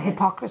 Is that not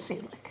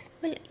hypocrisy?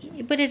 Well,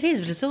 but it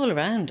is, but it's all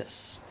around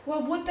us.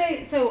 Well, would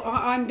they, so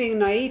I'm being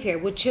naive here,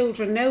 would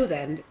children know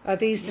then? Are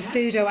these the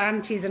pseudo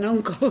aunties and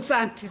uncles,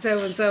 auntie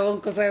so-and-so,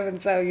 uncle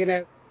so-and-so, you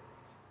know?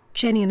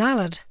 Jenny and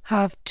Alad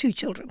have 2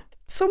 children.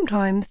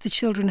 Sometimes the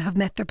children have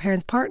met their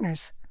parents'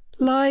 partners,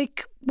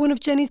 like one of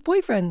Jenny's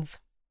boyfriends.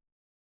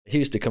 He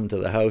used to come to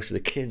the house, the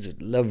kids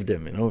loved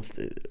him, you know,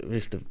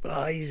 used to,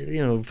 he's,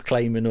 you know,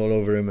 climbing all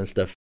over him and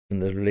stuff,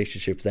 and the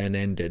relationship then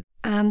ended.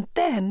 And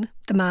then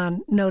the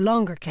man no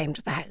longer came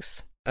to the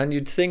house. And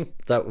you'd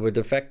think that would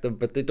affect them,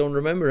 but they don't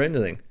remember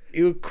anything.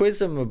 You would quiz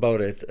them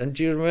about it, and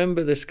do you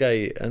remember this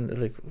guy? And they're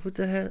like, what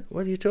the hell,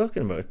 what are you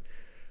talking about?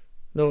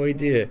 No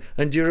idea.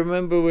 And do you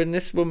remember when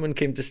this woman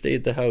came to stay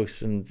at the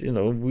house? And, you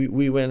know,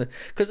 we went...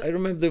 Because I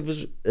remember there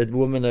was a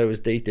woman I was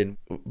dating,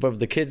 but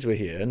the kids were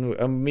here,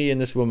 and me and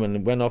this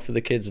woman went off with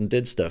the kids and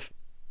did stuff.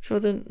 So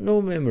then,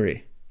 no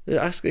memory.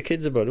 Ask the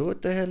kids about it.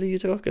 What the hell are you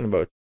talking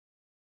about?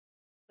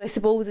 I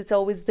suppose it's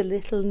always the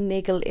little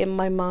niggle in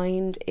my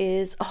mind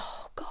is,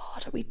 oh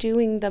God, are we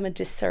doing them a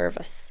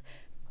disservice?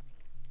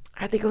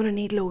 Are they going to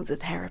need loads of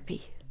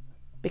therapy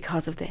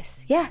because of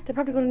this? Yeah, they're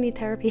probably going to need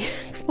therapy,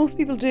 because most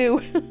people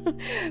do.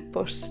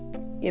 But,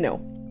 you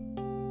know.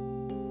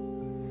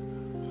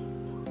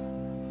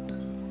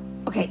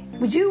 Okay,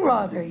 would you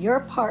rather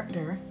your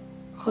partner,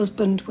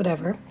 husband,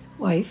 whatever,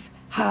 wife,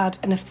 had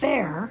an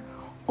affair,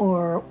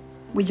 or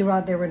would you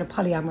rather they were in a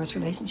polyamorous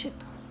relationship?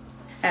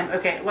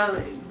 Okay, well,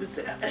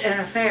 an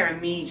affair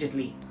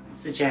immediately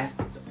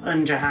suggests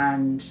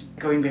underhand,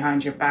 going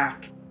behind your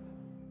back.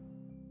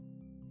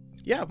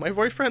 Yeah, my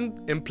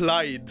boyfriend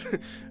implied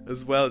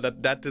as well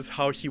that is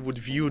how he would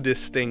view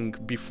this thing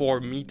before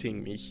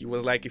meeting me. He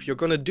was like, if you're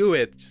gonna do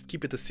it, just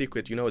keep it a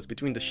secret. You know, it's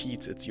between the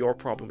sheets. It's your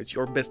problem. It's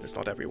your business,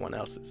 not everyone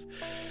else's.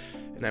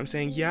 And I'm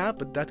saying, yeah,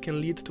 but that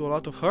can lead to a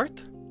lot of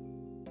hurt.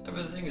 But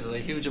the thing is, a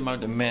huge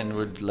amount of men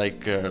would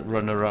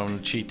run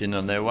around cheating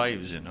on their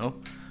wives,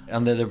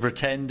 and they're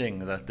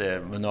pretending that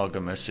they're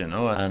monogamous,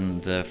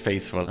 and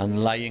faithful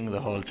and lying the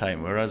whole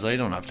time, whereas I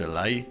don't have to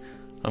lie.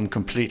 I'm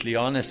completely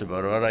honest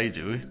about what I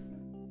do.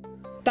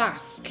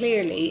 That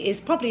clearly is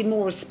probably a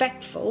more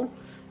respectful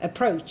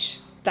approach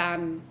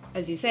than,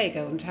 as you say,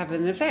 going to have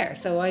an affair.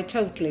 So I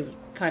totally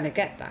kind of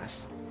get that,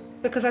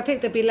 because I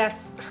think there'd be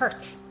less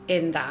hurt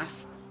in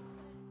that.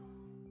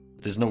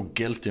 There's no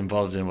guilt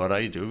involved in what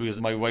I do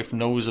because my wife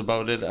knows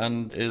about it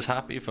and is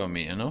happy for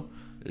me,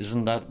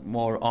 Isn't that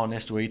more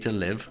honest way to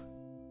live?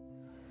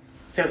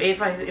 So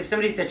if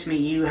somebody said to me,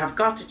 you have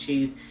got to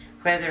choose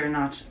whether or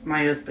not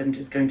my husband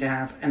is going to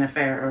have an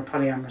affair or a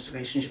polyamorous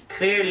relationship,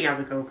 clearly I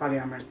would go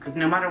polyamorous, because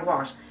no matter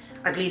what,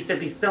 at least there'd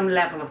be some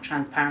level of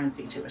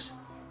transparency to it.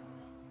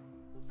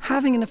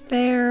 Having an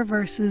affair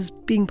versus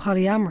being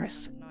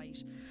polyamorous.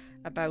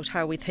 About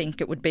how we think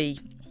it would be.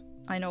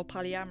 I know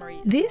polyamory...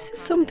 This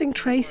is something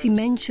Tracy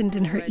mentioned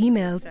in her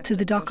email to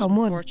the Doc on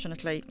One.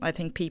 Unfortunately, I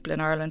think people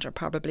in Ireland are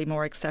probably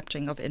more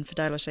accepting of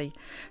infidelity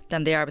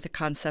than they are with the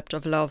concept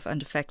of love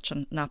and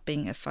affection not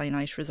being a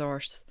finite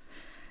resource,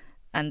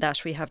 and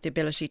that we have the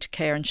ability to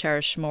care and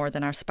cherish more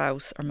than our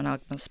spouse or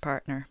monogamous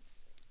partner.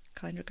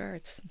 Kind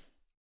regards.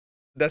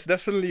 That's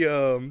definitely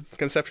a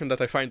conception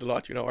that I find a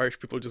lot, Irish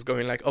people just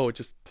going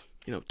just,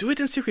 do it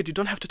in secret, you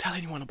don't have to tell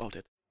anyone about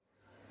it.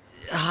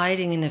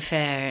 Hiding an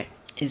affair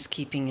is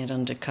keeping it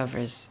under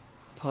covers.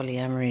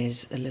 Polyamory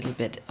is a little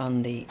bit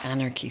on the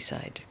anarchy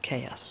side,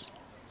 chaos.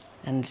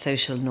 And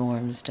social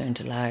norms don't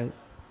allow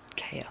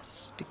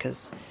chaos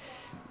because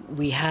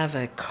we have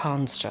a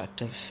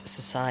construct of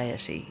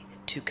society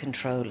to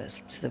control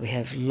us so that we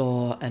have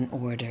law and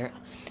order.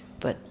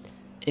 But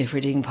if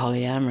we're doing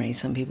polyamory,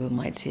 some people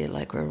might see it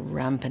like we're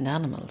rampant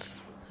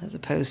animals, as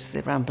opposed to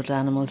the rampant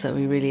animals that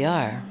we really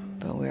are,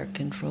 but we're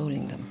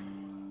controlling them.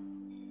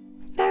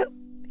 Now,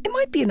 it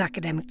might be an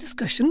academic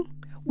discussion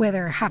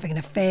whether having an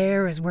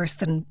affair is worse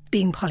than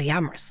being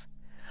polyamorous.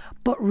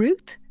 But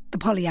Ruth, the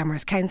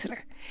polyamorous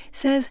counsellor,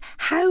 says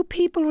how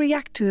people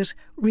react to it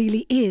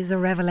really is a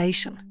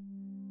revelation.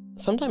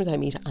 Sometimes I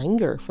meet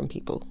anger from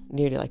people,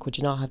 nearly like, would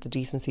you not have the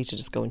decency to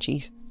just go and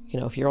cheat?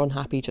 If you're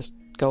unhappy, just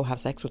go have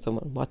sex with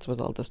someone. What's with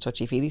all this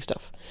touchy-feely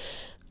stuff?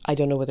 I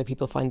don't know whether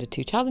people find it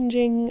too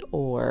challenging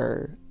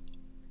or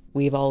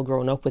we've all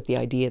grown up with the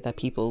idea that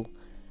people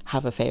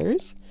have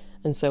affairs.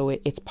 And so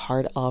it's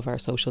part of our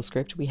social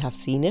script. We have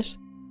seen it.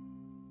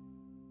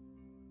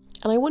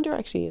 And I wonder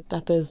actually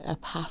that there's a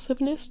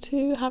passiveness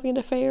to having an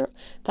affair.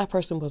 That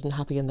person wasn't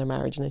happy in their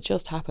marriage and it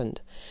just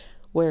happened.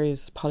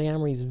 Whereas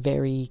polyamory is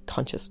very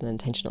conscious and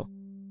intentional.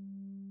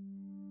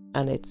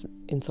 And it's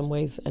in some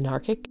ways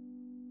anarchic.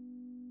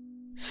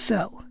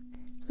 So,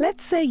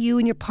 let's say you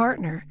and your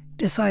partner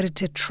decided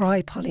to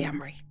try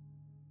polyamory.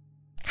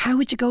 How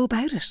would you go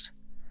about it?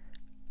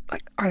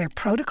 Are there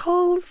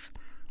protocols?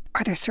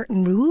 Are there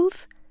certain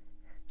rules?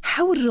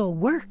 How would it all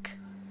work?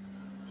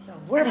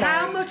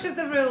 How much of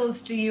the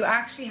rules do you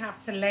actually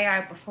have to lay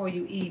out before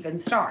you even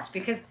start?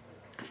 Because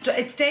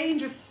it's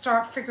dangerous to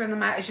start figuring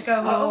them out as you go.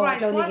 Oh, right, I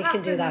don't think you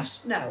can do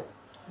that. No.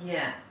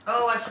 Yeah.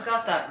 Oh, I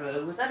forgot that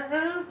rule. Was that a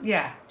rule?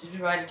 Yeah. Did we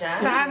write it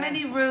down? So how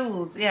many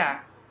rules? Yeah.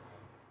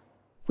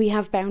 We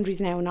have boundaries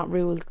now, not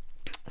rules.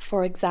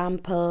 For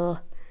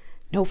example,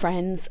 no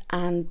friends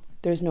and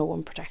there's no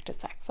unprotected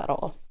sex at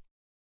all.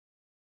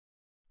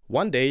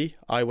 One day,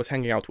 I was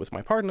hanging out with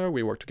my partner,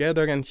 we were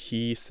together, and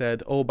he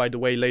said, oh, by the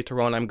way, later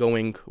on I'm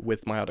going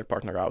with my other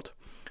partner out.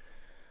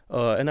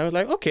 And I was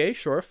like, okay,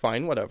 sure,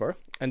 fine, whatever.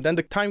 And then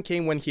the time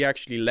came when he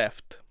actually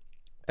left,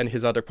 and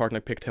his other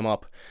partner picked him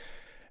up.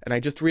 And I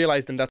just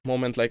realized in that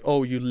moment,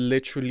 oh, you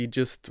literally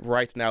just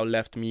right now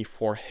left me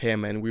for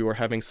him, and we were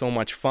having so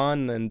much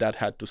fun, and that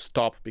had to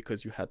stop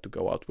because you had to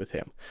go out with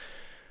him.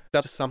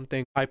 That's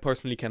something I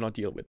personally cannot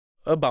deal with,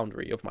 a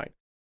boundary of mine.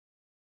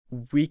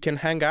 We can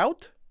hang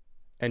out,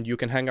 and you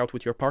can hang out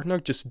with your partner,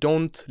 just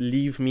don't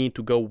leave me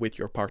to go with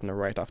your partner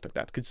right after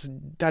that, because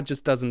that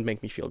just doesn't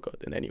make me feel good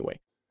in any way.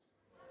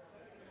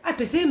 I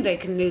presume they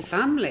can lose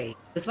family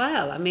as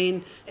well. I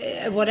mean,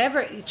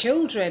 whatever,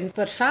 children,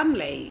 but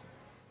family.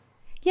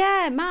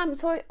 Yeah, Mum,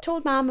 so I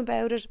told Mum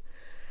about it.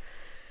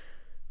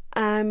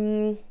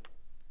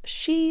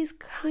 She's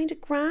kind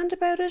of grand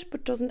about it,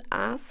 but doesn't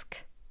ask.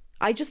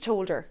 I just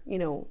told her,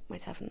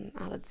 myself and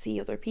Alan see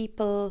other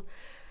people,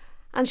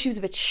 and she was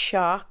a bit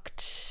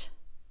shocked.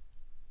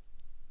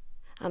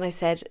 And I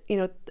said,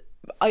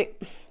 the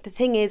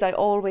thing is, I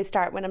always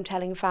start when I'm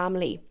telling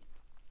family,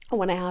 or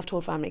when I have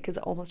told family, because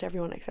almost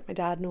everyone except my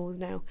dad knows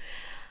now.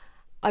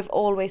 I've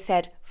always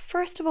said,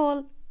 first of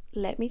all,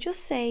 let me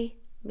just say,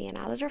 me and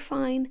Alad are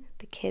fine,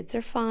 the kids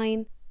are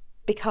fine,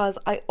 because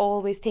I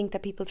always think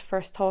that people's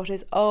first thought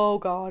is, oh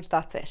God,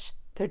 that's it,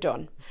 they're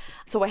done.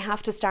 So I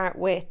have to start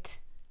with,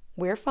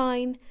 we're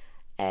fine,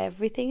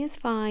 everything is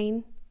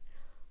fine,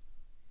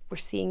 we're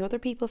seeing other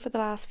people for the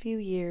last few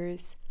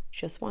years,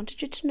 just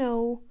wanted you to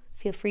know,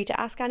 feel free to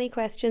ask any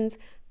questions,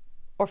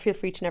 or feel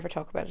free to never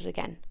talk about it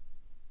again.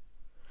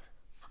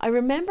 I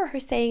remember her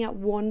saying at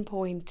one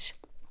point,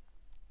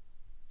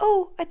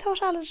 oh, I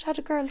thought Alad had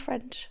a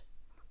girlfriend.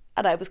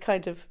 And I was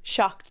kind of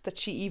shocked that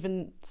she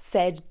even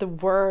said the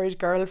word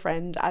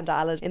girlfriend and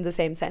Alad in the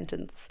same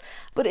sentence.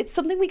 But it's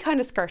something we kind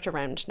of skirt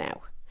around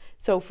now.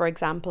 So, for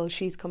example,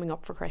 she's coming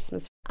up for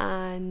Christmas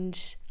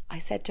and I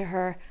said to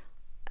her,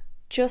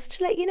 just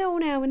to let you know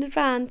now in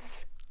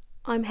advance,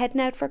 I'm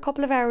heading out for a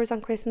couple of hours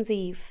on Christmas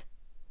Eve.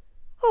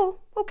 Oh,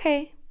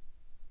 okay.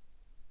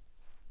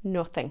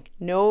 Nothing.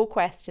 No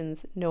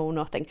questions. No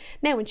nothing.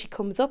 Now when she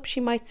comes up, she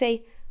might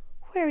say,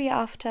 where are you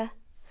off to?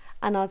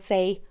 And I'll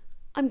say,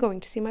 I'm going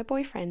to see my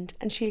boyfriend.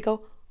 And she'll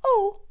go,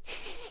 oh.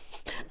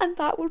 And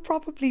that will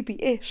probably be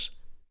it.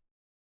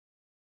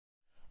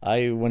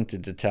 I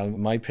wanted to tell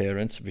my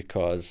parents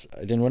because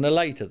I didn't want to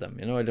lie to them.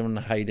 I didn't want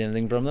to hide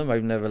anything from them.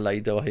 I've never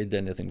lied or hid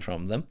anything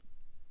from them.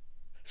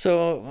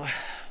 So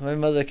my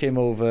mother came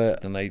over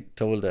and I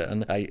told her,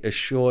 and I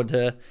assured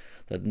her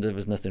that there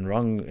was nothing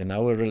wrong in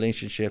our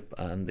relationship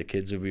and the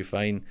kids would be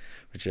fine,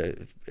 which I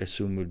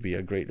assume would be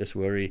her greatest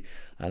worry.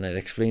 And I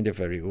explained it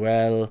very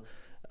well,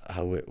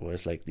 how it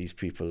was like these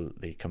people,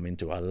 they come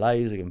into our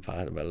lives, they become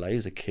part of our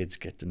lives, the kids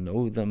get to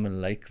know them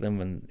and like them,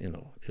 and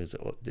it's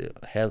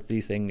a healthy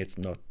thing, it's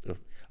not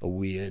a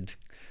weird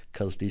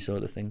culty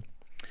sort of thing.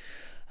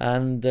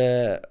 And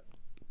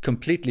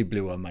completely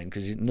blew her mind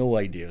because she had no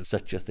idea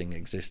such a thing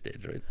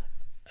existed, right?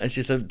 And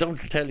she said, don't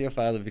tell your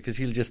father because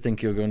he'll just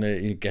think you're going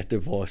to get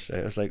divorced. Right?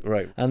 I was like,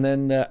 right. And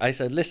then I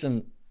said,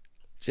 listen,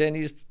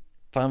 Jenny's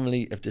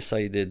family have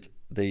decided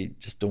they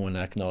just don't want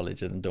to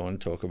acknowledge it and don't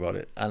want to talk about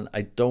it. And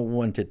I don't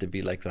want it to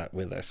be like that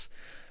with us.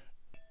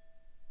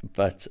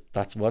 But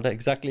that's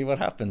exactly what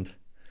happened.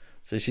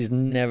 So she's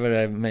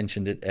never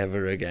mentioned it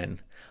ever again.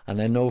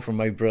 And I know from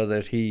my brother,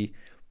 he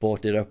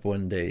brought it up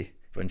one day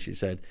when she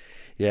said,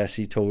 yes,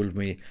 he told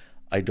me,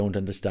 I don't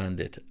understand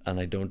it and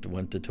I don't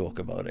want to talk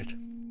about it.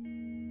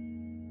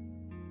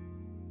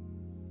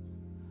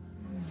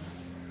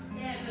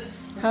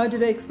 How do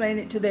they explain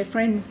it to their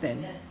friends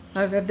then?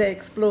 How have they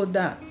explored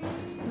that?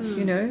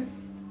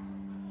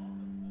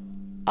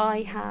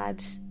 I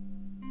had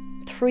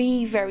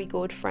 3 very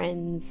good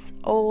friends,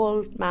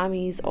 all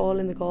mammies, all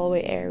in the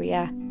Galway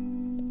area,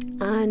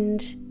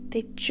 and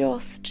they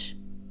just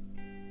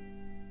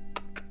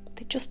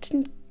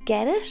didn't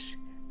get it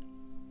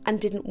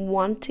and didn't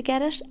want to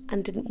get it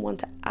and didn't want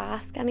to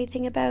ask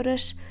anything about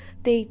it.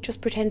 They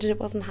just pretended it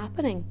wasn't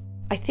happening.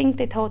 I think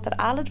they thought that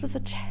Alad was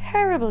a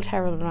terrible,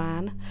 terrible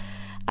man,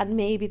 and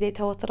maybe they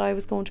thought that I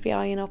was going to be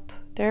eyeing up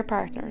their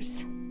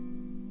partners.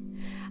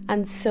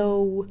 And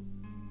so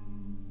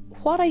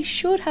what I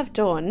should have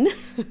done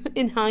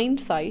in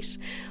hindsight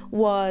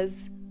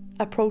was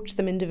approach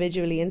them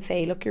individually and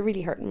say, look, you're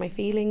really hurting my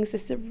feelings.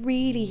 This is a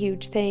really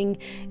huge thing.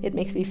 It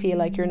makes me feel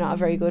like you're not a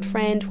very good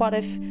friend. What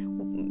if,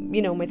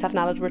 myself and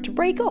Alad were to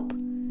break up?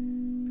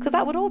 Because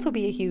that would also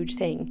be a huge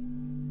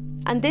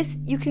thing. And this,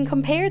 you can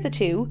compare the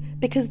two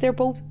because they're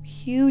both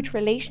huge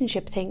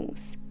relationship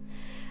things.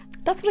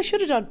 That's what I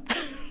should have done.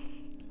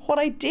 What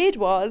I did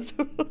was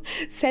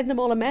send them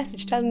all a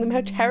message telling them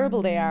how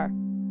terrible they are.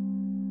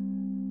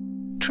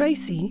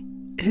 Tracy,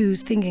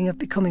 who's thinking of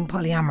becoming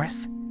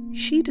polyamorous,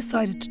 she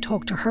decided to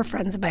talk to her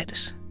friends about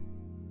it.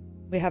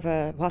 We have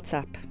a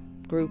WhatsApp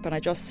group and I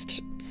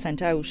just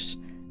sent out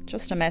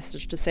just a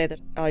message to say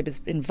that I was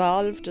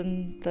involved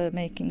in the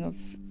making of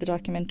the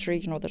documentary,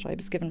 that I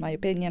was given my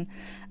opinion,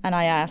 and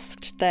I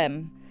asked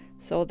them.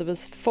 So there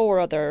was 4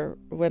 other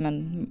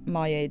women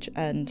my age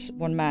and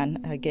 1 man,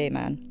 a gay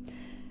man.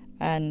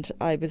 And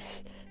I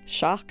was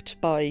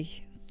shocked by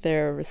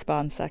their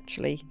response,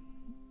 actually.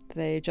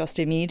 They just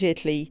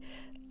immediately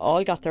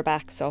all got their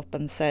backs up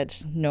and said,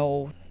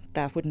 no,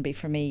 that wouldn't be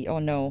for me. Oh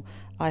no,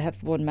 I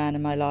have 1 man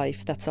in my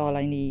life, that's all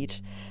I need.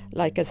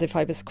 Like as if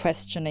I was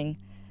questioning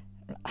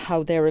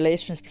how their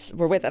relationships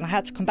were with. And I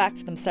had to come back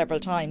to them several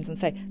times and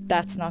say,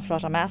 that's not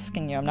what I'm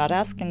asking you. I'm not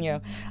asking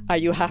you, are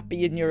you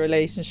happy in your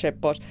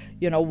relationship? But,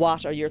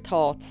 what are your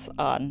thoughts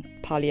on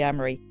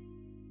polyamory?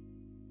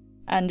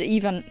 And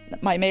even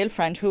my male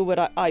friend, who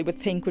I would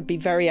think would be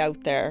very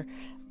out there,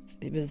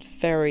 he was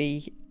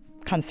very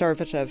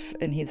conservative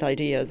in his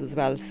ideas as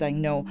well, saying,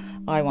 no,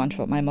 I want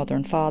what my mother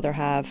and father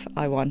have.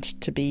 I want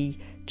to be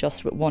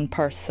just with 1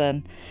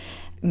 person.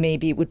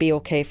 Maybe it would be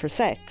okay for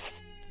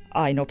sex.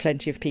 I know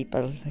plenty of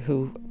people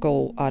who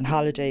go on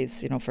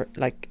holidays, for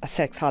like a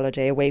sex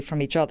holiday away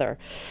from each other,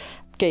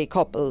 gay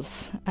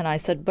couples. And I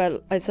said,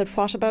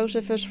 what about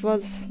if it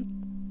was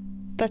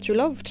that you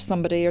loved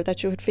somebody or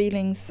that you had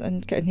feelings?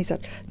 And he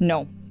said,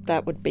 no,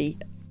 that would be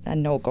a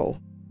no-go.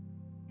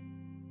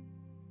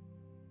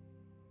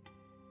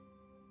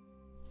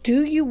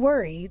 Do you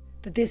worry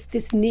that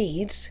this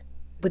need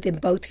within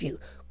both of you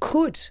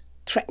could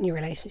threaten your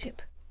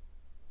relationship?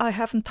 I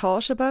haven't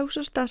thought about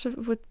it, that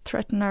it would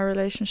threaten our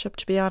relationship,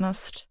 to be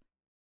honest.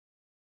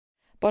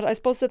 But I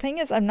suppose the thing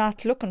is, I'm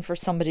not looking for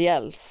somebody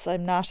else.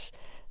 I'm not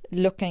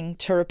looking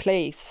to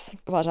replace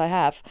what I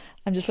have.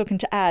 I'm just looking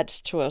to add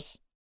to it.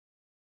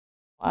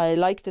 I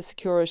like the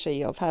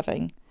security of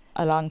having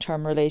a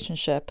long-term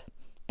relationship,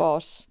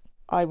 but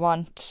I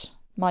want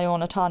my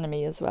own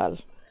autonomy as well.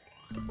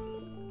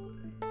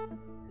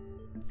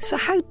 So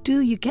how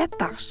do you get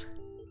that?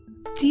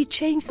 Do you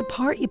change the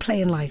part you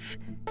play in life?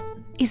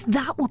 Is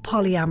that what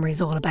polyamory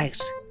is all about?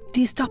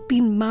 Do you stop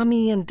being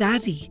mommy and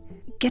daddy?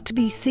 Get to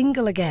be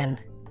single again?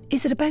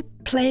 Is it about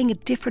playing a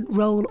different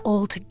role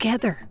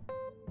altogether?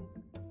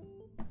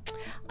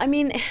 I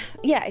mean,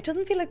 yeah, it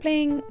doesn't feel like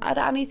playing at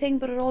anything,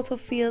 but it also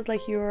feels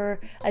like you're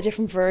a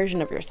different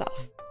version of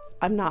yourself.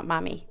 I'm not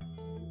mammy.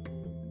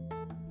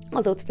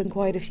 Although it's been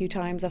quite a few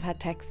times I've had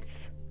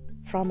texts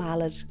from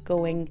Alad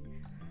going,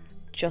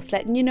 just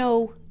letting you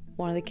know,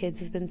 one of the kids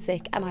has been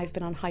sick and I've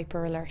been on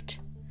hyper alert.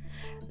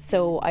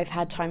 So I've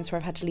had times where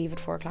I've had to leave at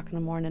 4 o'clock in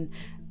the morning.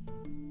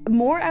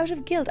 More out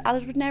of guilt.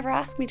 Alad would never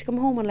ask me to come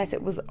home unless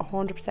it was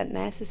 100%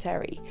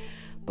 necessary.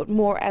 But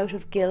more out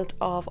of guilt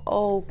of,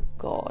 oh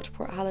God,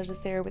 poor Alad is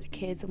there with the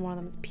kids and one of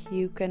them is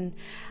puking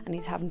and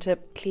he's having to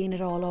clean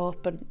it all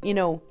up and, you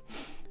know.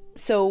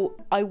 So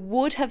I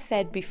would have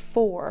said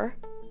before,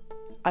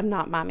 I'm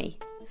not mammy.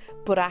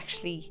 But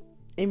actually,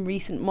 in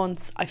recent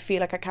months, I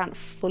feel like I can't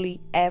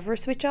fully ever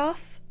switch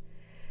off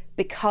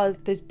because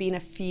there's been a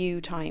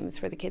few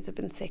times where the kids have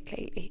been sick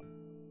lately.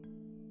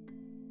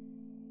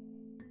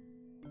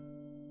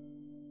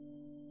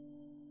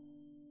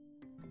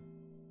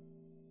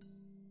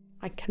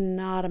 I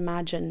cannot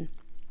imagine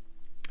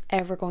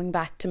ever going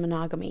back to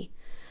monogamy.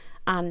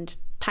 And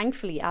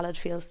thankfully, Alad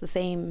feels the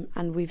same.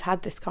 And we've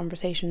had this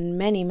conversation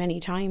many, many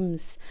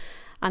times.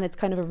 And it's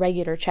kind of a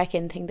regular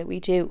check-in thing that we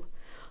do.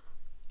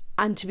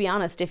 And to be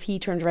honest, if he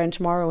turned around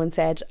tomorrow and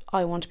said,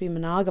 I want to be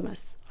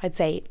monogamous, I'd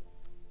say,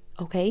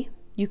 okay,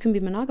 you can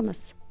be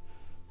monogamous.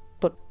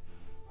 But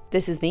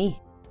this is me.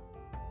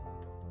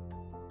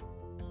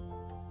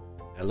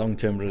 A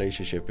long-term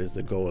relationship is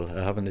the goal.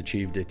 I haven't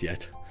achieved it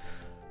yet.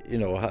 You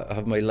know,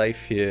 have my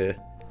life here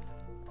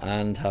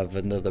and have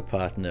another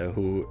partner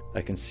who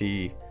I can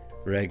see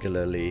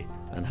regularly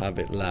and have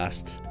it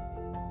last.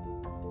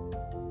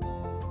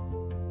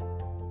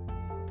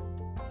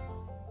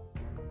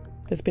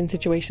 There's been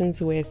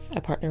situations with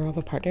a partner of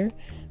a partner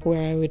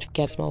where I would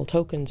get small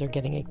tokens or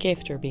getting a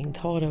gift or being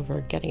thought of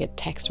or getting a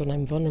text when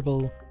I'm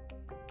vulnerable.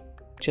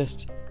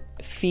 Just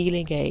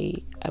feeling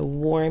a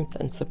warmth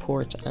and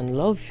support and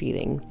love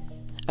feeling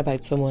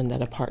about someone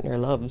that a partner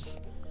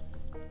loves,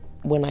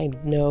 when I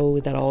know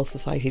that all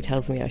society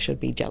tells me I should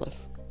be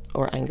jealous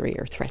or angry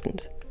or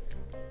threatened.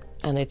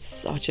 And it's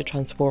such a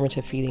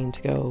transformative feeling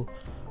to go,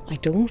 I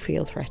don't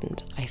feel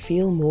threatened. I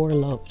feel more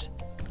loved.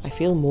 I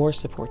feel more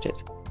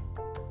supported.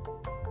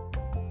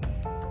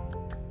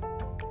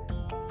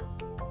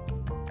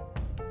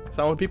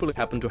 Some people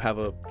happen to have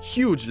a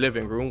huge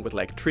living room with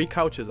like 3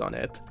 couches on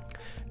it.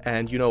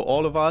 And, you know,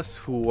 all of us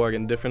who are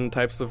in different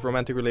types of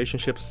romantic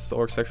relationships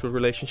or sexual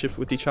relationships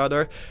with each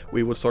other,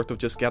 we would sort of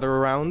just gather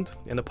around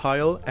in a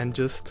pile and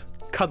just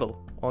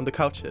cuddle on the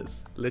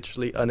couches.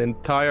 Literally an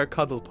entire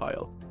cuddle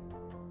pile.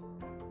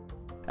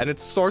 And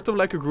it's sort of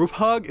like a group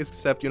hug,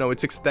 except, you know,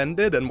 it's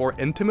extended and more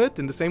intimate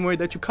in the same way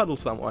that you cuddle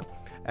someone.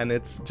 And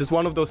it's just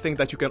one of those things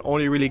that you can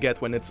only really get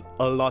when it's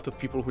a lot of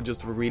people who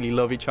just really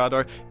love each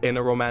other in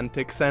a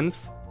romantic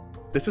sense.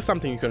 This is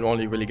something you can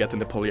only really get in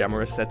the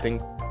polyamorous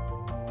setting.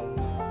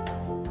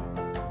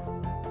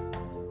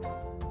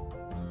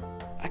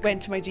 I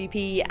went to my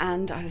GP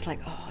and I was like,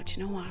 oh, do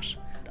you know what?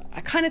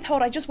 I kind of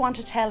thought I just want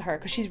to tell her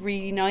because she's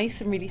really nice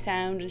and really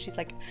sound and she's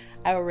like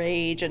our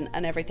age and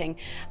everything.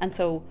 And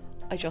so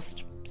I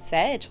just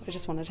said, I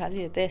just want to tell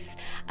you this.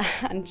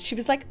 And she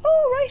was like,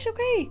 oh, right,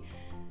 okay.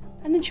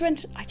 And then she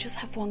went, I just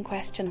have one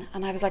question.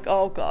 And I was like,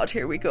 oh God,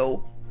 here we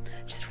go.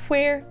 She said,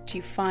 where do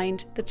you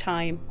find the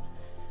time?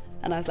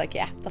 And I was like,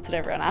 yeah, that's what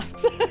everyone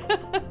asks.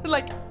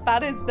 Like,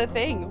 that is the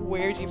thing.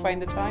 Where do you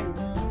find the time?